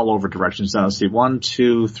 I'm all over directions now. Let's see. 1,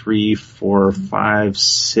 2, 3, 4, 5,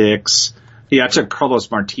 6. Yeah, I took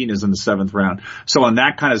Carlos Martinez in the 7th round. So on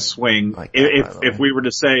that kind of swing, if we were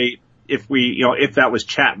to say, if that was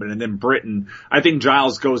Chapman and then Britton, I think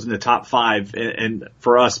Giles goes in the top 5. And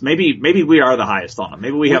for us, maybe we are the highest on him.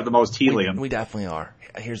 Maybe we have the most helium. We definitely are.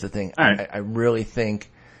 Here's the thing. Right. I really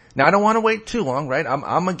think, now I don't want to wait too long, right? I'm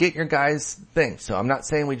going to get your guys' thing. So I'm not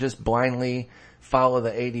saying we just blindly follow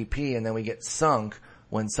the ADP and then we get sunk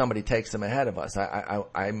when somebody takes them ahead of us.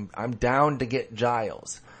 I'm down to get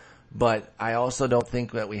Giles. But I also don't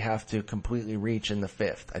think that we have to completely reach in the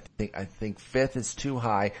 5th. I think 5th is too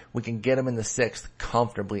high. We can get him in the 6th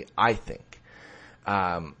comfortably, I think.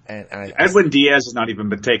 Edwin Diaz has not even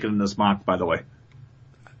been taken in this mock, by the way.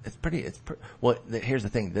 Here's the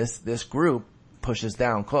thing. This group pushes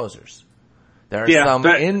down closers. There are some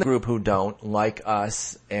in the group who don't, like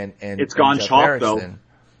us and it's gone Jeff chalk Erickson. though.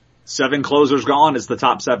 7 closers gone is the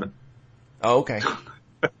top 7. Oh, okay.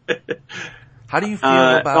 How do you feel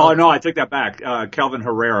about? Oh no, I take that back. Kelvin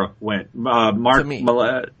Herrera went. Mark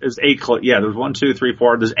is 8. There's 1, 2, 3,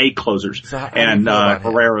 4. There's 8 closers, so and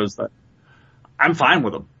Herrera's. I'm fine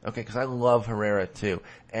with him. Okay, because I love Herrera too.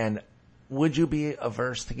 And would you be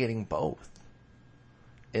averse to getting both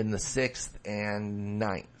in the 6th and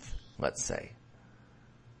 9th? Let's say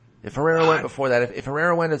if Herrera went before that, if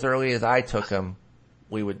Herrera went as early as I took him,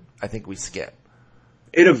 I think we skip.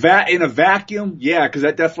 In a vacuum, yeah, because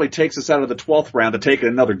that definitely takes us out of the 12th round to take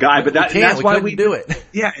another guy. But that's why we do it.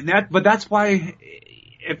 Yeah, but that's why.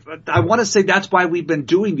 I want to say that's why we've been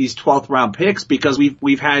doing these 12th round picks, because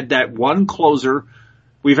we've had that one closer.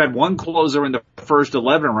 We've had one closer in the first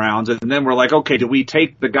 11 rounds, and then we're like, okay, do we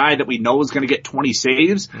take the guy that we know is going to get 20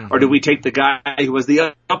 saves, or do we take the guy who has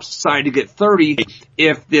the upside to get 30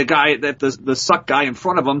 if the guy that the suck guy in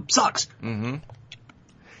front of him sucks? Mm-hmm.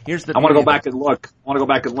 I want to go back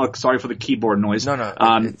and look. Sorry for the keyboard noise. No,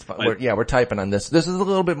 it's fine. We're typing on this. This is a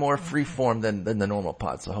little bit more free form than the normal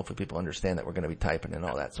pod, so hopefully people understand that we're going to be typing and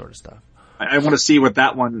all that sort of stuff. I want to see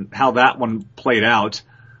how that one played out.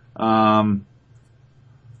 Well,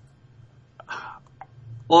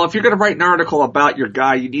 if you're going to write an article about your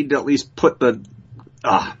guy, you need to at least put let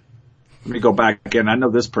me go back again. I know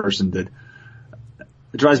this person did.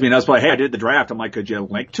 It drives me nuts, but hey, I did the draft. I'm like, could you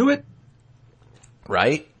link to it?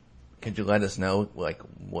 Right? Could you let us know, like,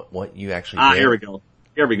 what you actually did?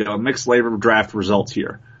 Here we go. Mixed labor draft results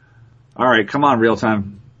here. All right, come on, real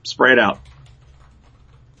time. Spray it out.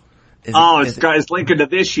 It's linking to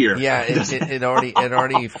this year. Yeah, it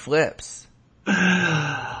already flips.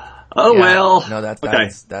 Well. No, that's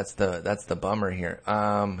the bummer here.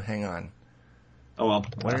 Hang on. Oh well.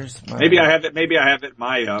 Where's my? Maybe I have it.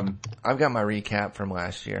 I've got my recap from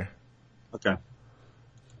last year. Okay.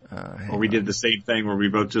 Or we did the same thing where we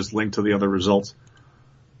both just linked to the other results.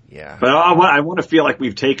 Yeah. But I want to feel like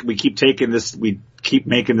we keep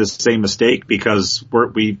making this same mistake because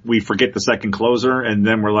we forget the second closer and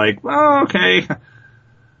then we're like, oh, okay.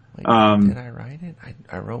 Wait, did I write it?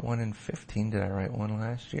 I wrote one in 15. Did I write one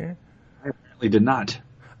last year? I apparently did not.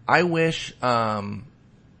 I wish, I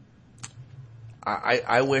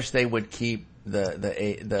wish they would keep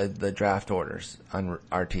the draft orders on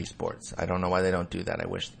RT Sports. I don't know why they don't do that. I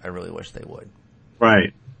really wish they would.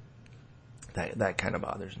 Right. That kind of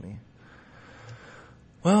bothers me.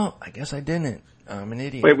 Well, I guess I didn't. I'm an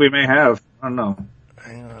idiot. Wait, we may have. I don't know.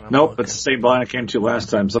 Hang on. Nope, it's the same line I came to last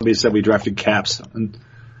time. Somebody said we drafted Caps.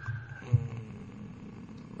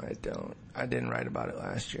 I didn't write about it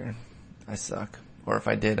last year. I suck. Or if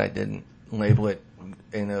I did, I didn't label it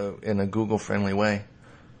in a Google friendly way.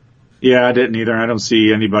 Yeah, I didn't either. I don't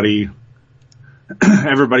see anybody.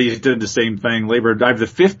 Everybody did the same thing. I have the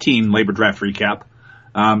 15 labor draft recap,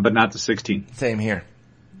 but not the 16. Same here.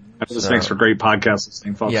 Thanks for great podcast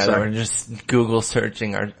listening, folks. Yeah, we're just Google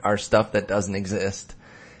searching our stuff that doesn't exist.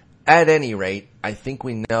 At any rate, I think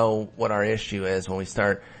we know what our issue is when we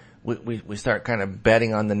start kind of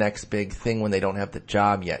betting on the next big thing when they don't have the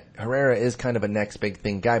job yet. Herrera is kind of a next big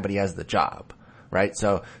thing guy, but he has the job, right?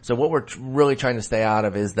 So what we're really trying to stay out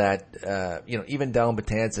of is that, even Dellin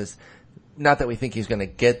Betances, not that we think he's going to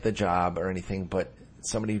get the job or anything, but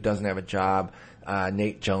somebody who doesn't have a job.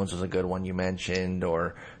 Nate Jones was a good one you mentioned,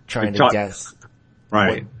 or trying to guess.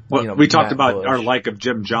 Right. We talked about our like of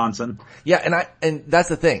Jim Johnson. Yeah, and that's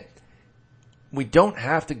the thing. We don't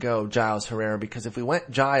have to go Giles Herrera, because if we went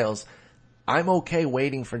Giles, I'm okay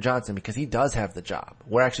waiting for Johnson because he does have the job.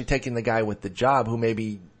 We're actually taking the guy with the job who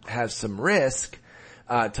maybe has some risk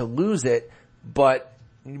to lose it, but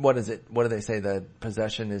what is it? What do they say? The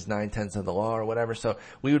possession is 9/10 of the law or whatever. So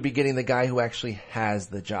we would be getting the guy who actually has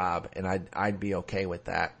the job, and I'd be okay with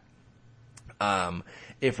that.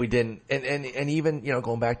 If we didn't, and even,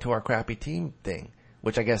 going back to our crappy team thing,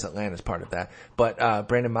 which I guess Atlanta's part of that, but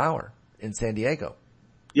Brandon Maurer in San Diego.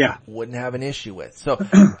 Yeah. Wouldn't have an issue with. So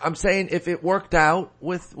I'm saying if it worked out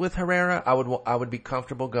with Herrera, I would be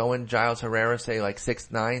comfortable going Giles Herrera, say like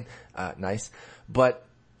 6'9", nice. But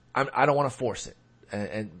I don't want to force it.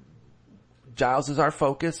 And Giles is our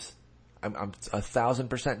focus. I'm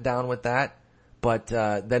 1,000% down with that. But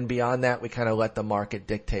then beyond that, we kind of let the market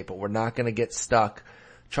dictate. But we're not going to get stuck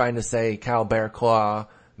trying to say Cal Bearclaw,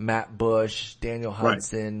 Matt Bush, Daniel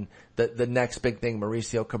Hudson, right. the next big thing,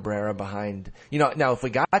 Mauricio Cabrera behind. Now if we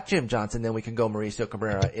got Jim Johnson, then we can go Mauricio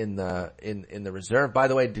Cabrera in the reserve. By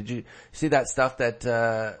the way, did you see that stuff that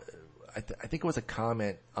I think it was a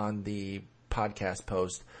comment on the podcast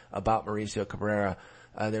post about Mauricio Cabrera?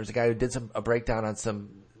 There was a guy who did a breakdown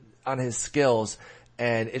on his skills,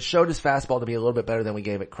 and it showed his fastball to be a little bit better than we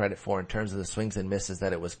gave it credit for in terms of the swings and misses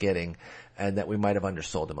that it was getting, and that we might have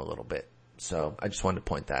undersold him a little bit. So I just wanted to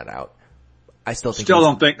point that out. I still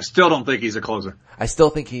don't think he's a closer. I still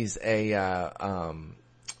think he's a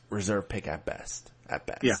reserve pick at best.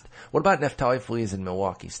 Yeah. What about Neftali Feliz in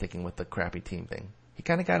Milwaukee, sticking with the crappy team thing? He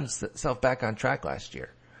kind of got himself back on track last year.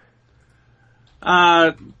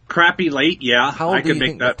 Crappy late, yeah. How old do you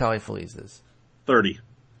think Neftali Feliz is? 30.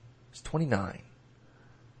 He's 29.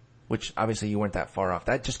 Which obviously you weren't that far off.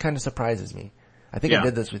 That just kind of surprises me. I think I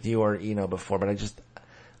did this with you or Eno before, but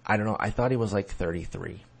I don't know. I thought he was like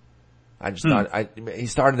 33. I just thought he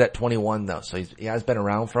started at 21 though, so he has been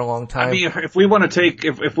around for a long time. I mean, if we want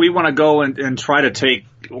to go and try to take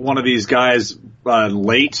one of these guys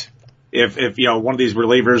late, if one of these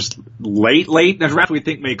relievers late in the draft we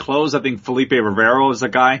think may close, I think Felipe Rivero is a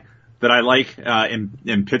guy that I like,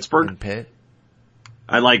 in Pittsburgh. In Pitt?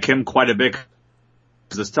 I like him quite a bit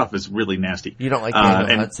because the stuff is really nasty. You don't like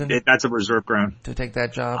Daniel Hudson? That's a reserve ground. To take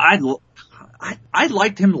that job? I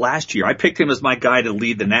liked him last year. I picked him as my guy to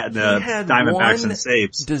lead the Diamondbacks in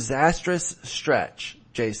saves. Disastrous stretch,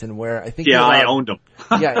 Jason, where I think I owned him.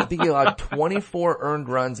 Yeah, I think he allowed 24 earned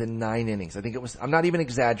runs in 9 innings. I think it was, I'm not even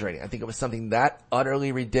exaggerating. I think it was something that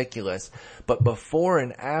utterly ridiculous. But before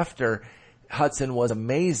and after, Hudson was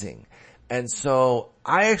amazing. And so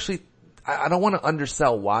I don't want to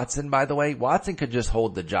undersell Watson, by the way. Watson could just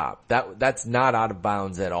hold the job. That's not out of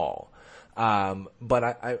bounds at all.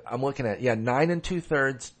 But I'm looking at, 9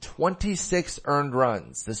 2/3, 26 earned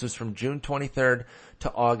runs. This was from June 23rd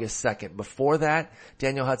to August 2nd. Before that,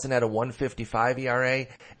 Daniel Hudson had a 1.55 ERA,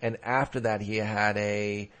 and after that he had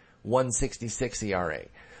a 1.66 ERA.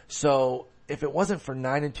 So if it wasn't for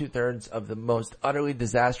 9 2/3 of the most utterly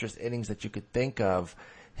disastrous innings that you could think of,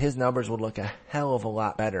 his numbers would look a hell of a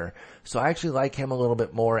lot better. So I actually like him a little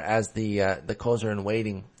bit more as the closer in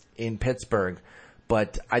waiting in Pittsburgh.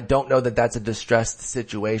 But I don't know that that's a distressed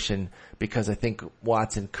situation because I think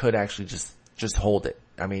Watson could actually just hold it.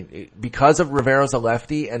 I mean, because of Rivero's a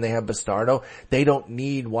lefty and they have Bastardo, they don't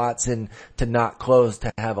need Watson to not close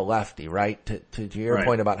to have a lefty, right? To your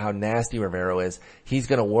point about how nasty Rivero is, he's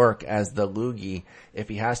going to work as the loogie if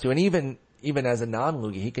he has to. And even as a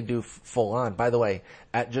non-loogie, he can do full on. By the way,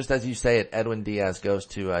 just as you say it, Edwin Diaz goes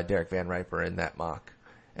to Derek Van Riper in that mock.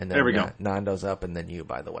 And then there we go. Nando's up and then you,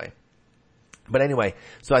 by the way. But anyway,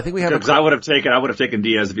 so I think we have because I would have taken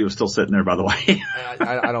Diaz if he was still sitting there, by the way.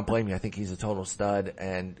 I don't blame you. I think he's a total stud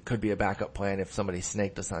and could be a backup plan if somebody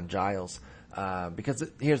snaked us on Giles. Because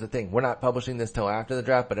here's the thing. We're not publishing this till after the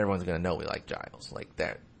draft, but everyone's going to know we like Giles. Like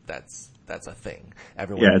that's a thing.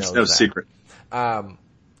 Everyone knows it's no secret. All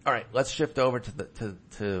right, let's shift over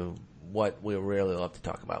to what we really love to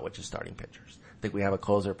talk about, which is starting pitchers. I think we have a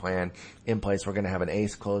closer plan in place. We're going to have an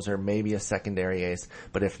ace closer, maybe a secondary ace,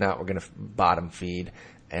 but if not, we're going to bottom feed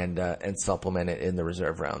and supplement it in the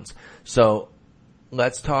reserve rounds. So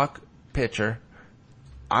let's talk pitcher.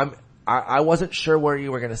 I wasn't sure where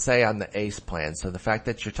you were going to say on the ace plan. So the fact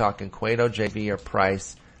that you're talking Cueto, JV, or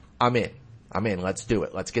Price, I'm in. Let's do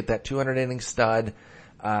it. Let's get that 200 inning stud,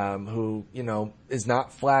 who, is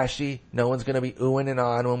not flashy. No one's going to be oohing and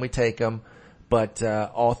on when we take him. But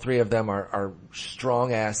all three of them are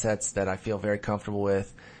strong assets that I feel very comfortable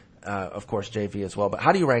with. Of course, JV as well. But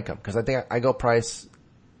how do you rank them? Because I think I go Price,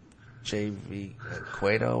 JV,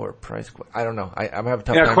 Cueto, or Price. I don't know. I'm having a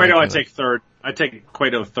tough time. Yeah, Cueto I take third. I take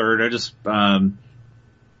Cueto third. I just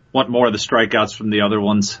want more of the strikeouts from the other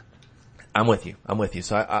ones. I'm with you.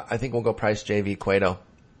 So I think we'll go Price, JV, Cueto.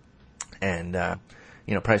 And,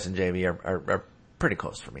 Price and JV are pretty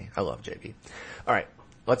close for me. I love JV. All right.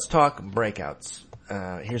 Let's talk breakouts.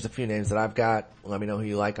 Here's a few names that I've got. Let me know who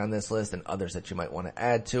you like on this list and others that you might want to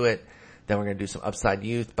add to it. Then we're going to do some upside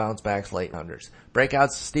youth, bounce backs, late rounders.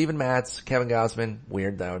 Breakouts, Steven Matz, Kevin Gausman,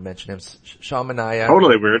 weird that I would mention him. Sean Manaea.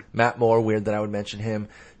 Totally weird. Matt Moore, weird that I would mention him.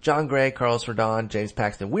 John Gray, Carlos Rodon, James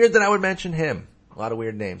Paxton, weird that I would mention him. A lot of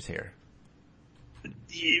weird names here.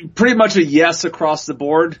 Pretty much a yes across the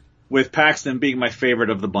board, with Paxton being my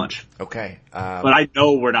favorite of the bunch. Okay. But I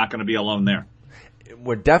know we're not going to be alone there.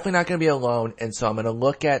 We're definitely not going to be alone, and so I'm going to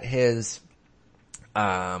look at his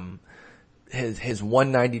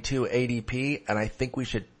 192 ADP, and I think we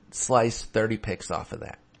should slice 30 picks off of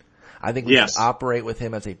that. I think we should operate with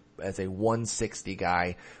him as a 160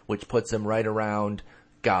 guy, which puts him right around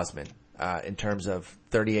Gausman in terms of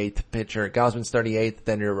 38th pitcher. Gausman's 38th,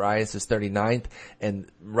 then Urias is 39th, and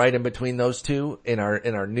right in between those two in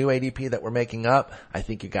our new ADP that we're making up, I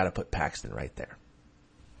think you got to put Paxton right there.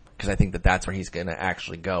 Because I think that's where he's going to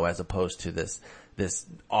actually go, as opposed to this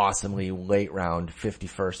awesomely late round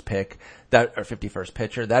 51st pick, or 51st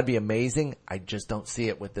pitcher. That'd be amazing. I just don't see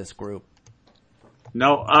it with this group.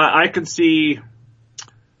 No, I could see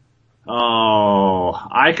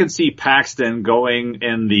Paxton going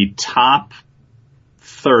in the top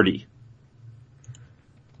 30.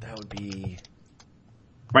 That would be.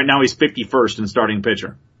 Right now he's 51st in starting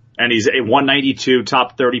pitcher, and he's a 192.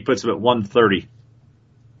 Top 30 puts him at 130.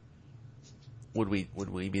 Would we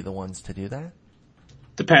be the ones to do that?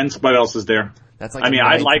 Depends what else is there. That's like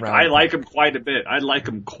I like him quite a bit.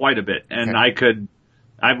 And okay.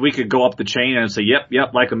 We could go up the chain and say, yep,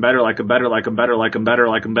 like him better. I don't have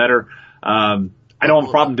a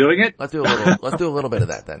problem doing it. Let's do a little bit of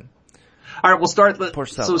that then. All right, we'll start.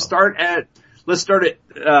 Let's start at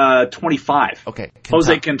 25. Okay.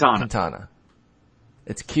 Jose Quintana.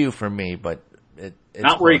 It's Q for me, but it's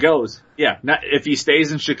not where he goes. Yeah. If he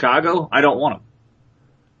stays in Chicago, I don't want him.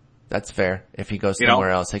 That's fair. If he goes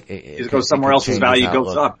somewhere else, he goes somewhere else, his value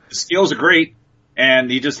goes up. The skills are great, and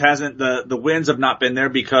he just hasn't. The wins have not been there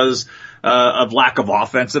because of lack of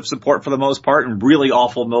offensive support for the most part, and really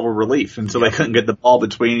awful middle relief, and so they couldn't get the ball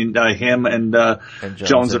between him and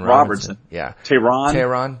Jones and Robertson. Yeah,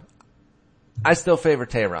 Tehran. I still favor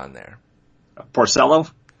Tehran there. Porcello.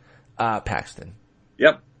 Paxton.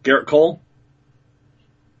 Yep. Garrett Cole.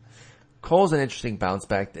 Cole's an interesting bounce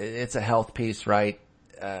back. It's a health piece, right?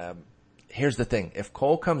 Here's the thing. If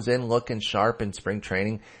Cole comes in looking sharp in spring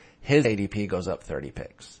training, his ADP goes up 30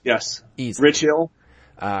 picks. Yes. Easy. Rich Hill.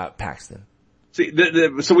 Paxton. See,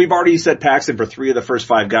 so we've already said Paxton for 3 of the first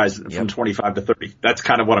 5 guys from 25 to 30. That's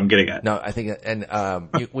kind of what I'm getting at. No, I think, and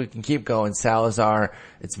we can keep going. Salazar,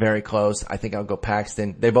 it's very close. I think I'll go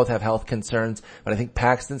Paxton. They both have health concerns, but I think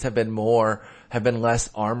Paxton's have been less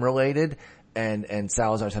arm related. And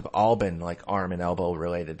Salazar's have all been like arm and elbow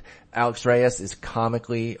related. Alex Reyes is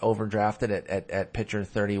comically overdrafted at pitcher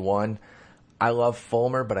 31. I love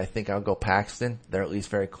Fulmer, but I think I'll go Paxton. They're at least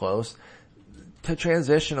very close. To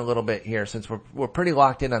transition a little bit here, since we're pretty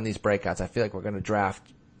locked in on these breakouts, I feel like we're going to draft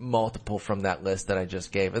multiple from that list that I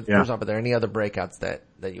just gave. First off, are there any other breakouts that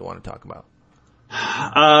you want to talk about?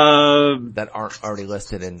 That aren't already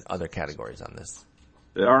listed in other categories on this?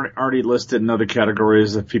 They aren't already listed in other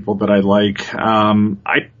categories of people that I like.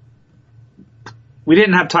 We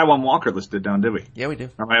didn't have Taiwan Walker listed down, did we? Yeah, we do.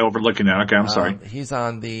 Am I overlooking that? Okay, I'm sorry. He's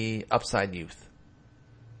on the Upside Youth.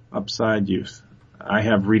 Upside Youth. I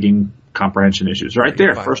have reading comprehension issues right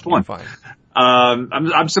there. Fine. First one. Fine.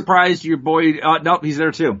 I'm surprised your boy, nope, he's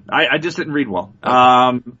there too. I just didn't read well.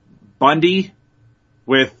 Bundy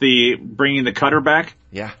with bringing the cutter back.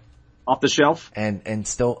 Yeah. Off the shelf. And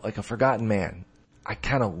still like a forgotten man. I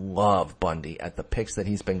kind of love Bundy at the picks that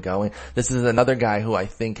he's been going. This is another guy who I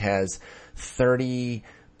think has 30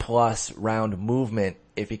 plus round movement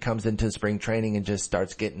if he comes into spring training and just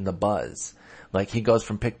starts getting the buzz. Like he goes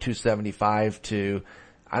from pick 275 to,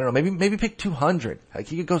 I don't know, maybe pick 200. Like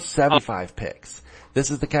he could go 75 picks.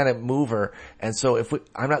 This is the kind of mover. And so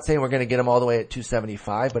I'm not saying we're going to get him all the way at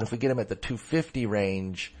 275, but if we get him at the 250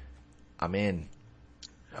 range, I'm in.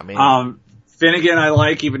 Finnegan I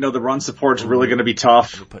like, even though the run support's really going to be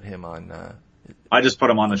tough. You put him on, I just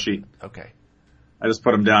put him on the sheet. Okay. I just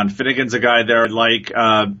put him down. Finnegan's a guy there I like,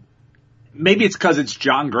 maybe it's because it's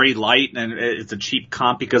John Gray light and it's a cheap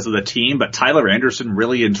comp because of the team, but Tyler Anderson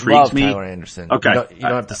really intrigues me. Tyler Anderson. Okay. You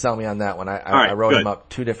don't have to sell me on that one. I wrote him up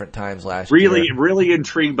 2 different times last year. Really, really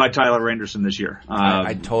intrigued by Tyler Anderson this year.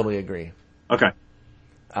 I totally agree. Okay.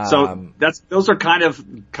 So those are kind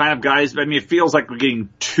of guys. I mean, it feels like we're getting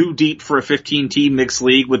too deep for a 15-team mixed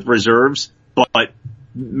league with reserves, but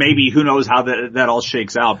maybe who knows how that all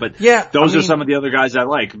shakes out. But yeah, those are some of the other guys I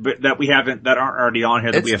like, but that aren't already on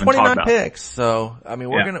here that we haven't talked about. It's 29 picks, so I mean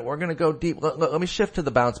we're gonna go deep. Let me shift to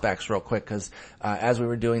the bounce backs real quick because as we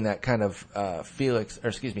were doing that kind of I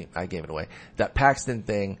gave it away. That Paxton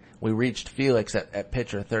thing, we reached Felix at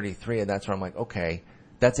pitcher 33, and that's where I'm like, okay.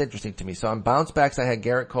 That's interesting to me. So on bounce backs, I had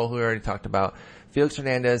Garrett Cole, who we already talked about, Felix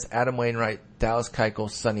Hernandez, Adam Wainwright, Dallas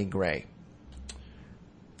Keuchel, Sonny Gray.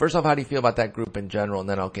 First off, how do you feel about that group in general? And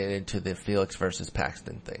then I'll get into the Felix versus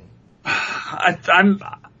Paxton thing.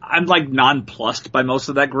 I'm like nonplussed by most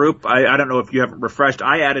of that group. I don't know if you haven't refreshed.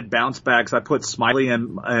 I added bounce backs. I put Smiley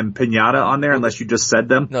and Pinata on there, unless you just said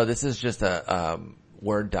them. No, this is just a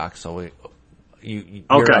Word doc, so your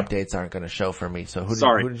updates aren't going to show for me. So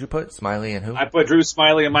who did you put? Smiley and who? I put Drew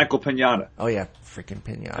Smiley and Michael Pinata. Oh yeah, freaking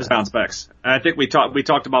Pinata. As bounce backs. And I think we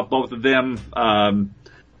talked about both of them,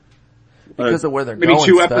 because of where they're maybe going.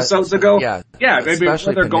 2 episodes ago. Yeah, maybe where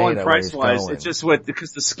they're going price wise. It's just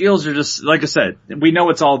because the skills are just, like I said, we know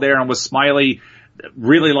it's all there. And with Smiley,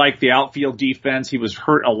 really liked the outfield defense. He was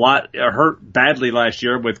hurt badly last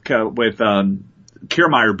year with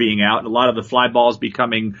Kiermaier being out and a lot of the fly balls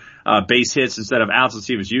becoming base hits instead of outs as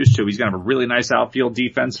he was used to. He's going to have a really nice outfield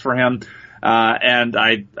defense for him. And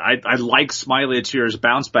I like Smiley this year's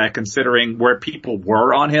bounce back considering where people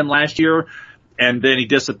were on him last year. And then he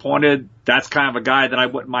disappointed. That's kind of a guy that I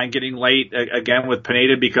wouldn't mind getting late again with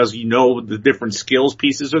Pineda because the different skills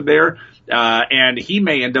pieces are there. And he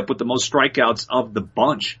may end up with the most strikeouts of the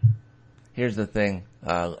bunch. Here's the thing.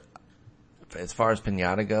 As far as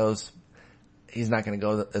Pinata goes, he's not going to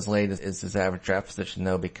go as late as his average draft position,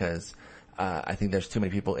 though, because I think there's too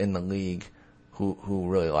many people in the league who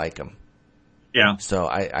really like him. Yeah. So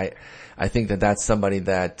I think that's somebody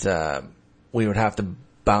that we would have to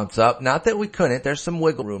bounce up. Not that we couldn't. There's some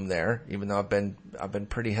wiggle room there, even though I've been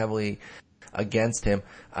pretty heavily against him.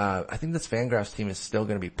 I think this Fangraphs team is still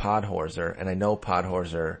going to be Podhorzer, and I know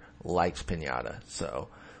Podhorzer likes Pinata, so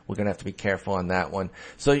we're going to have to be careful on that one.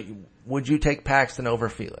 So would you take Paxton over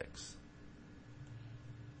Felix?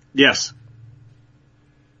 Yes.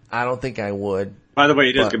 I don't think I would. By the way,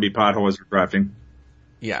 it is going to be Podhorzer drafting.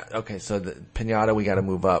 Yeah, okay, so the Pinata, we got to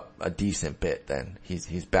move up a decent bit then.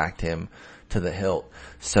 He's backed him to the hilt.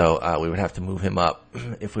 So, we would have to move him up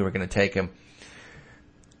if we were going to take him.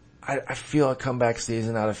 I feel a comeback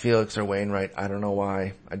season out of Felix or Wainwright. I don't know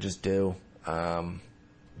why. I just do.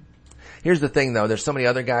 Here's the thing though. There's so many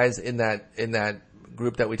other guys in that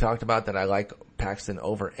group that we talked about that I like Paxton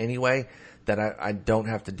over anyway, that I don't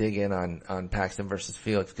have to dig in on Paxton versus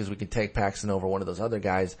Felix, because we can take Paxton over one of those other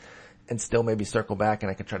guys and still maybe circle back, and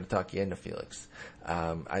I can try to talk you into Felix.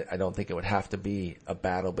 I don't think it would have to be a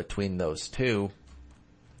battle between those two,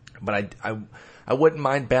 but I wouldn't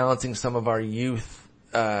mind balancing some of our youth,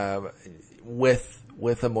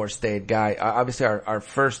 with a more staid guy. Obviously our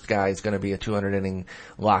first guy is going to be a 200 inning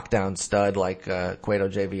lockdown stud like, Cueto,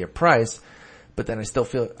 JV, or Price, but then I still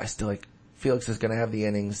like Felix is going to have the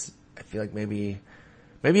innings. I feel like maybe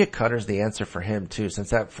a cutter's the answer for him too, since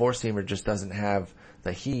that four-seamer just doesn't have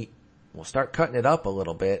the heat. We'll start cutting it up a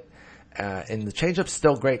little bit. And the changeup's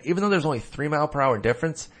still great. Even though there's only 3 mile per hour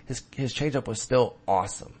difference, his changeup was still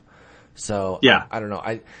awesome. So, yeah. I don't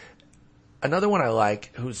know. Another one I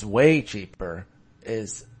like, who's way cheaper,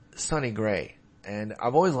 is Sonny Gray. And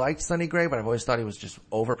I've always liked Sonny Gray, but I've always thought he was just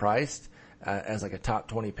overpriced, as like a top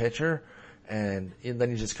 20 pitcher. And then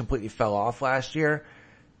he just completely fell off last year.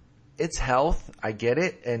 It's health. I get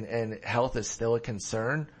it. And health is still a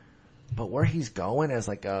concern. But where he's going as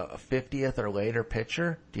like a 50th or later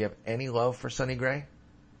pitcher, do you have any love for Sonny Gray?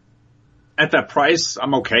 At that price,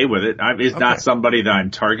 I'm okay with it. He's not somebody that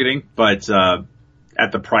I'm targeting, but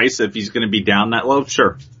at the price, if he's going to be down that low,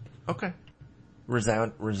 sure. Okay.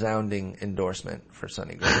 Resounding endorsement for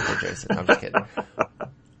Sonny Gray for Jason. I'm just kidding.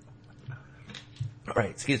 All right,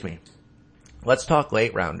 excuse me. Let's talk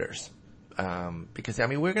late rounders. Because,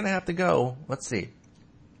 we're going to have to go. Let's see.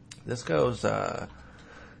 This goes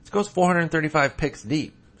 435 picks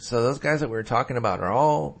deep. So those guys that we were talking about are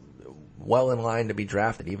all well in line to be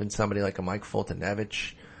drafted. Even somebody like a Mike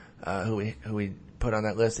Fultonevich, who we put on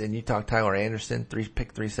that list. And you talk Tyler Anderson,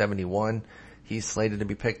 pick 371. He's slated to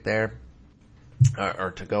be picked there,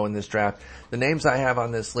 or to go in this draft. The names I have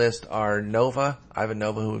on this list are Ivan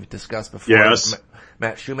Nova, who we've discussed before. Yes.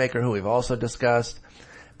 Matt Shoemaker, who we've also discussed.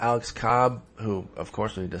 Alex Cobb, who of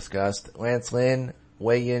course we discussed. Lance Lynn,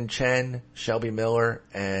 Wei-Yin Chen, Shelby Miller,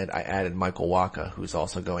 and I added Michael Wacha, who's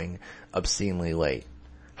also going obscenely late.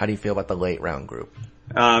 How do you feel about the late round group?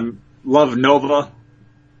 Love Nova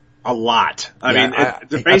a lot.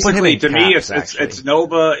 Basically to me, it's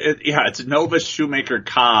Nova. It's Nova, Shoemaker,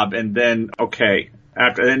 Cobb, and then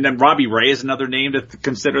and then Robbie Ray is another name to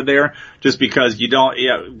consider there, just because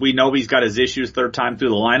we know he's got his issues third time through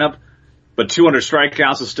the lineup. But 200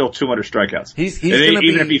 strikeouts is still 200 strikeouts.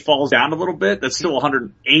 Even if he falls down a little bit, that's still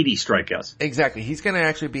 180 strikeouts. Exactly. He's going to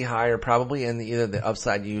actually be higher probably in either the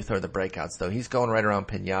upside youth or the breakouts, though. He's going right around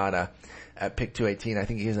Pinata at pick 218. I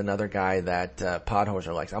think he's another guy that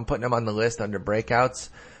Podhorzer likes. I'm putting him on the list under breakouts.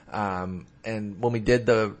 And when we did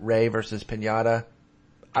the Ray versus Pinata,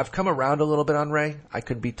 I've come around a little bit on Ray. I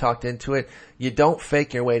could be talked into it. You don't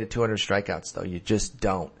fake your way to 200 strikeouts, though. You just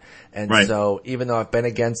don't. And right. So even though I've been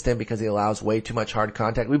against him because he allows way too much hard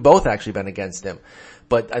contact, we've both actually been against him.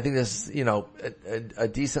 But I think this is, a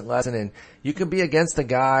decent lesson. And you can be against a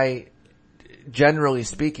guy, generally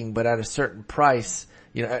speaking, but at a certain price,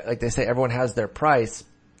 like they say, everyone has their price.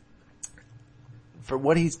 For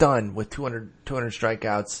what he's done with 200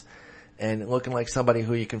 strikeouts, and looking like somebody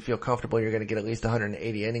who you can feel comfortable you're going to get at least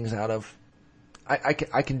 180 innings out of, I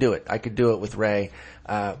can do it. I could do it with Ray.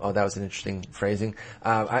 That was an interesting phrasing.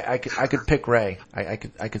 I could pick Ray. I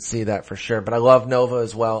could see that for sure. But I love Nova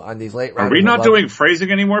as well on these late rounds. Are we not doing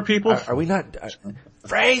phrasing anymore, people? Are we not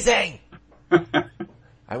phrasing?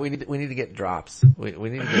 We need to get drops. We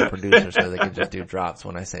need to get producers so they can just do drops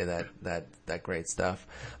when I say that great stuff.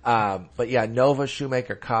 But yeah, Nova,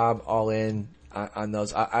 Shoemaker, Cobb, all in on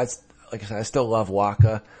those. Like I said, I still love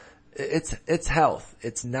Wacha. It's health.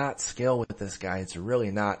 It's not skill with this guy. It's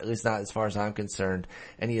really not, at least not as far as I'm concerned.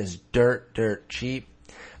 And he is dirt cheap.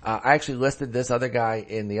 I actually listed this other guy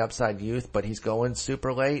in the upside youth, but he's going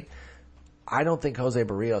super late. I don't think Jose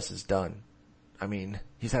Barrios is done.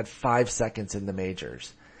 He's had 5 seconds in the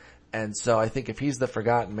majors. And so I think if he's the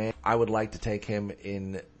forgotten man, I would like to take him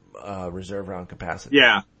in reserve round capacity.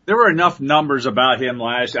 Yeah. There were enough numbers about him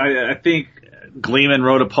last. I think Gleeman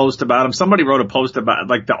wrote a post about him. Somebody wrote a post about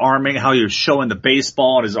like the arming, how he was showing the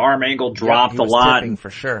baseball and his arm angle dropped a lot. For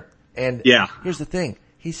sure. And here's the thing.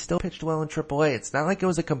 He still pitched well in AAA. It's not like it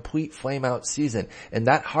was a complete flame-out season. And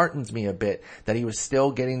that heartens me a bit that he was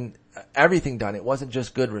still getting everything done. It wasn't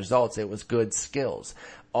just good results. It was good skills.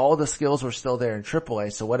 All the skills were still there in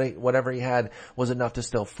AAA. So whatever he had was enough to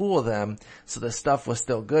still fool them. So the stuff was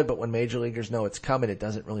still good. But when major leaguers know it's coming, it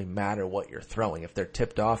doesn't really matter what you're throwing. If they're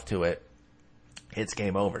tipped off to it, it's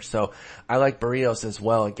game over. So I like Berrios as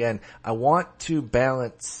well. Again, I want to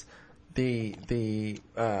balance the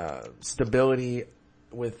stability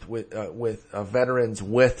with veterans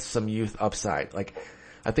with some youth upside. Like,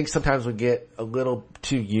 I think sometimes we get a little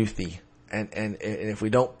too youthy, and if we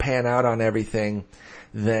don't pan out on everything,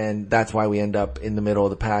 then that's why we end up in the middle of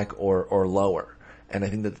the pack or lower. And I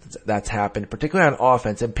think that's happened, particularly on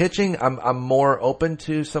offense. And pitching, I'm more open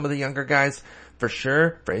to some of the younger guys, for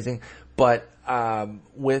sure, but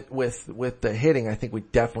with the hitting, I think we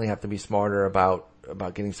definitely have to be smarter about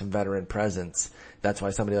getting some veteran presence. That's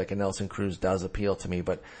why somebody like a Nelson Cruz does appeal to me.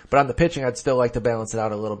 But on the pitching, I'd still like to balance it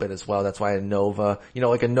out a little bit as well. That's why a Nova,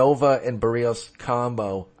 like a Nova and Berrios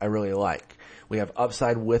combo, I really like. We have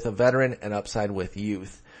upside with a veteran and upside with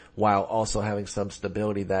youth, while also having some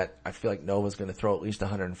stability that I feel like Nova's going to throw at least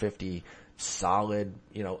 150 solid,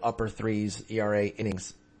 upper threes ERA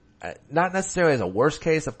innings. Not necessarily as a worst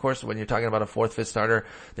case. Of course, when you're talking about a fourth, fifth starter,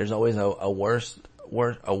 there's always a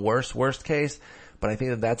worst case. But I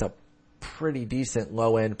think that's a pretty decent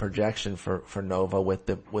low end projection for Nova with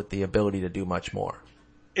the ability to do much more.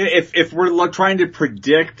 If we're trying to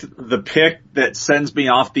predict the pick that sends me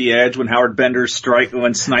off the edge when Howard Bender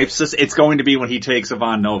snipes us, it's going to be when he takes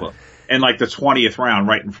Ivan Nova in like the 20th round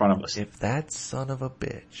right in front of us. If that son of a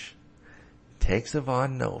bitch takes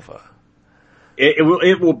Ivan Nova,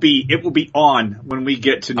 it will be on when we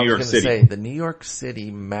get to New York City. Say, the New York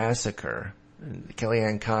City massacre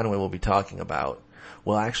Kellyanne Conway will be talking about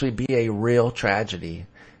will actually be a real tragedy,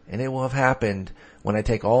 and it will have happened when I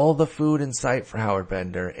take all the food in sight for Howard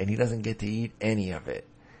Bender and he doesn't get to eat any of it.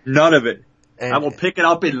 None of it. And I will pick it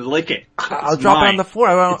up and lick it. I'll drop it on the floor.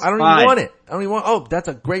 I don't even want it. I don't even want, oh, that's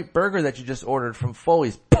a great burger that you just ordered from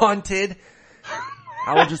Foley's. Punted.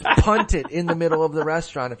 I will just punt it in the middle of the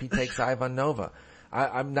restaurant if he takes Ivan Nova.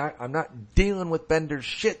 I'm not dealing with Bender's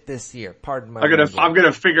shit this year. Pardon my language. I'm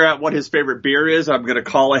gonna figure out what his favorite beer is. I'm gonna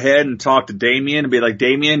call ahead and talk to Damien and be like,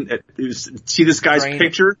 Damien, see this guy's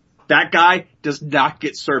picture? That guy does not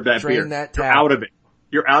get served that beer. You're out of it.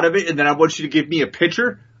 You're out of it. And then I want you to give me a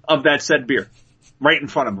picture of that said beer right in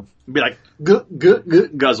front of him and be like,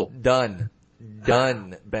 guzzle. Done,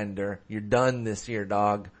 Bender. You're done this year,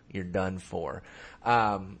 dog. You're done for.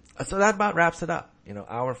 So that about wraps it up.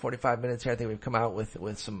 Hour 45 minutes here. I think we've come out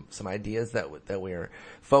with some ideas that we're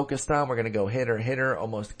focused on. We're going to go hitter,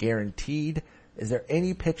 almost guaranteed. Is there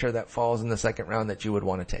any pitcher that falls in the second round that you would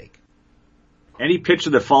want to take? Any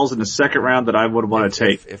pitcher that falls in the second round that I would want to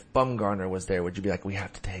take. If Bumgarner was there, would you be like, we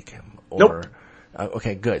have to take him? Or, nope.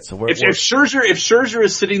 Okay, good. So if Scherzer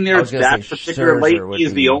is sitting there that particular late, he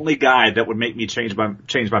is the only guy that would make me change my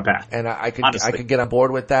path. And I could get on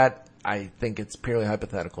board with that. I think it's purely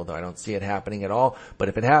hypothetical, though. I don't see it happening at all. But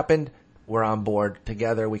if it happened, we're on board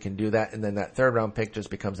together. We can do that. And then that third round pick just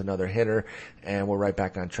becomes another hitter, and we're right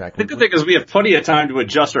back on track. The good thing is we have plenty of time to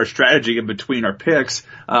adjust our strategy in between our picks.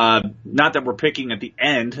 Not that we're picking at the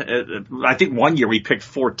end. I think one year we picked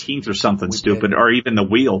 14th or something stupid, or even the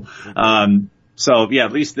wheel. So yeah,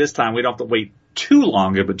 at least this time we don't have to wait too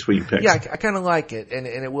long in between picks. Yeah, I kind of like it, and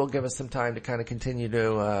it will give us some time to kind of continue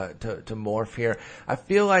to morph here. I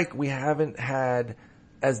feel like we haven't had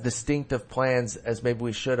as distinctive plans as maybe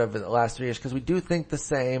we should have in the last 3 years, because we do think the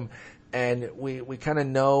same, and we kind of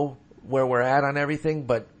know where we're at on everything,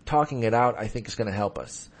 but talking it out, I think, is going to help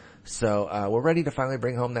us. So we're ready to finally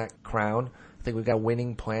bring home that crown. I think we've got a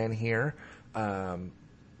winning plan here.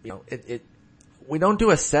 We don't do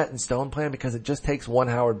a set in stone plan because it just takes one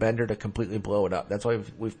Howard Bender to completely blow it up. That's why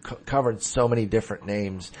we've covered so many different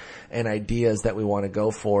names and ideas that we want to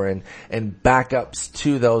go for, and backups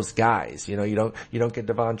to those guys. You don't get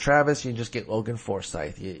Devon Travis, you just get Logan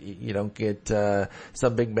Forsythe. You don't get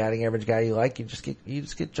some big batting average guy you like. You just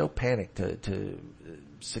get Joe Panic to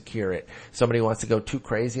secure it. Somebody wants to go too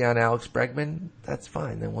crazy on Alex Bregman, that's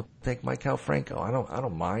fine. Then we'll take Maikel Franco. I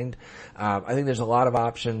don't mind. I think there's a lot of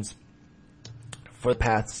options for the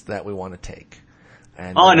paths that we want to take.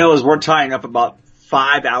 And all I know is we're tying up about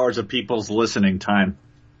 5 hours of people's listening time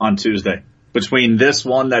on Tuesday between this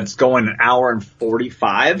one that's going an hour and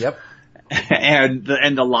 45. Yep. And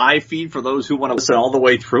the live feed for those who want to listen all the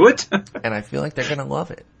way through it. And I feel like they're going to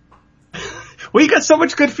love it. We got so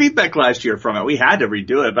much good feedback last year from it. We had to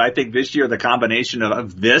redo it, but I think this year the combination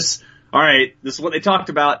of this, all right, this is what they talked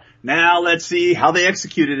about. Now let's see how they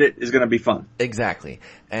executed it is going to be fun. Exactly.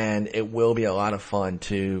 And it will be a lot of fun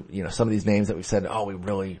to, some of these names that we said, oh, we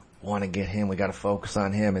really want to get him. We got to focus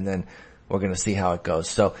on him. And then we're going to see how it goes.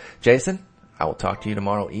 So Jason, I will talk to you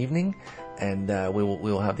tomorrow evening, and we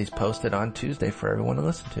will have these posted on Tuesday for everyone to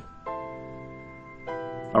listen to.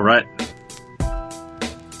 All right.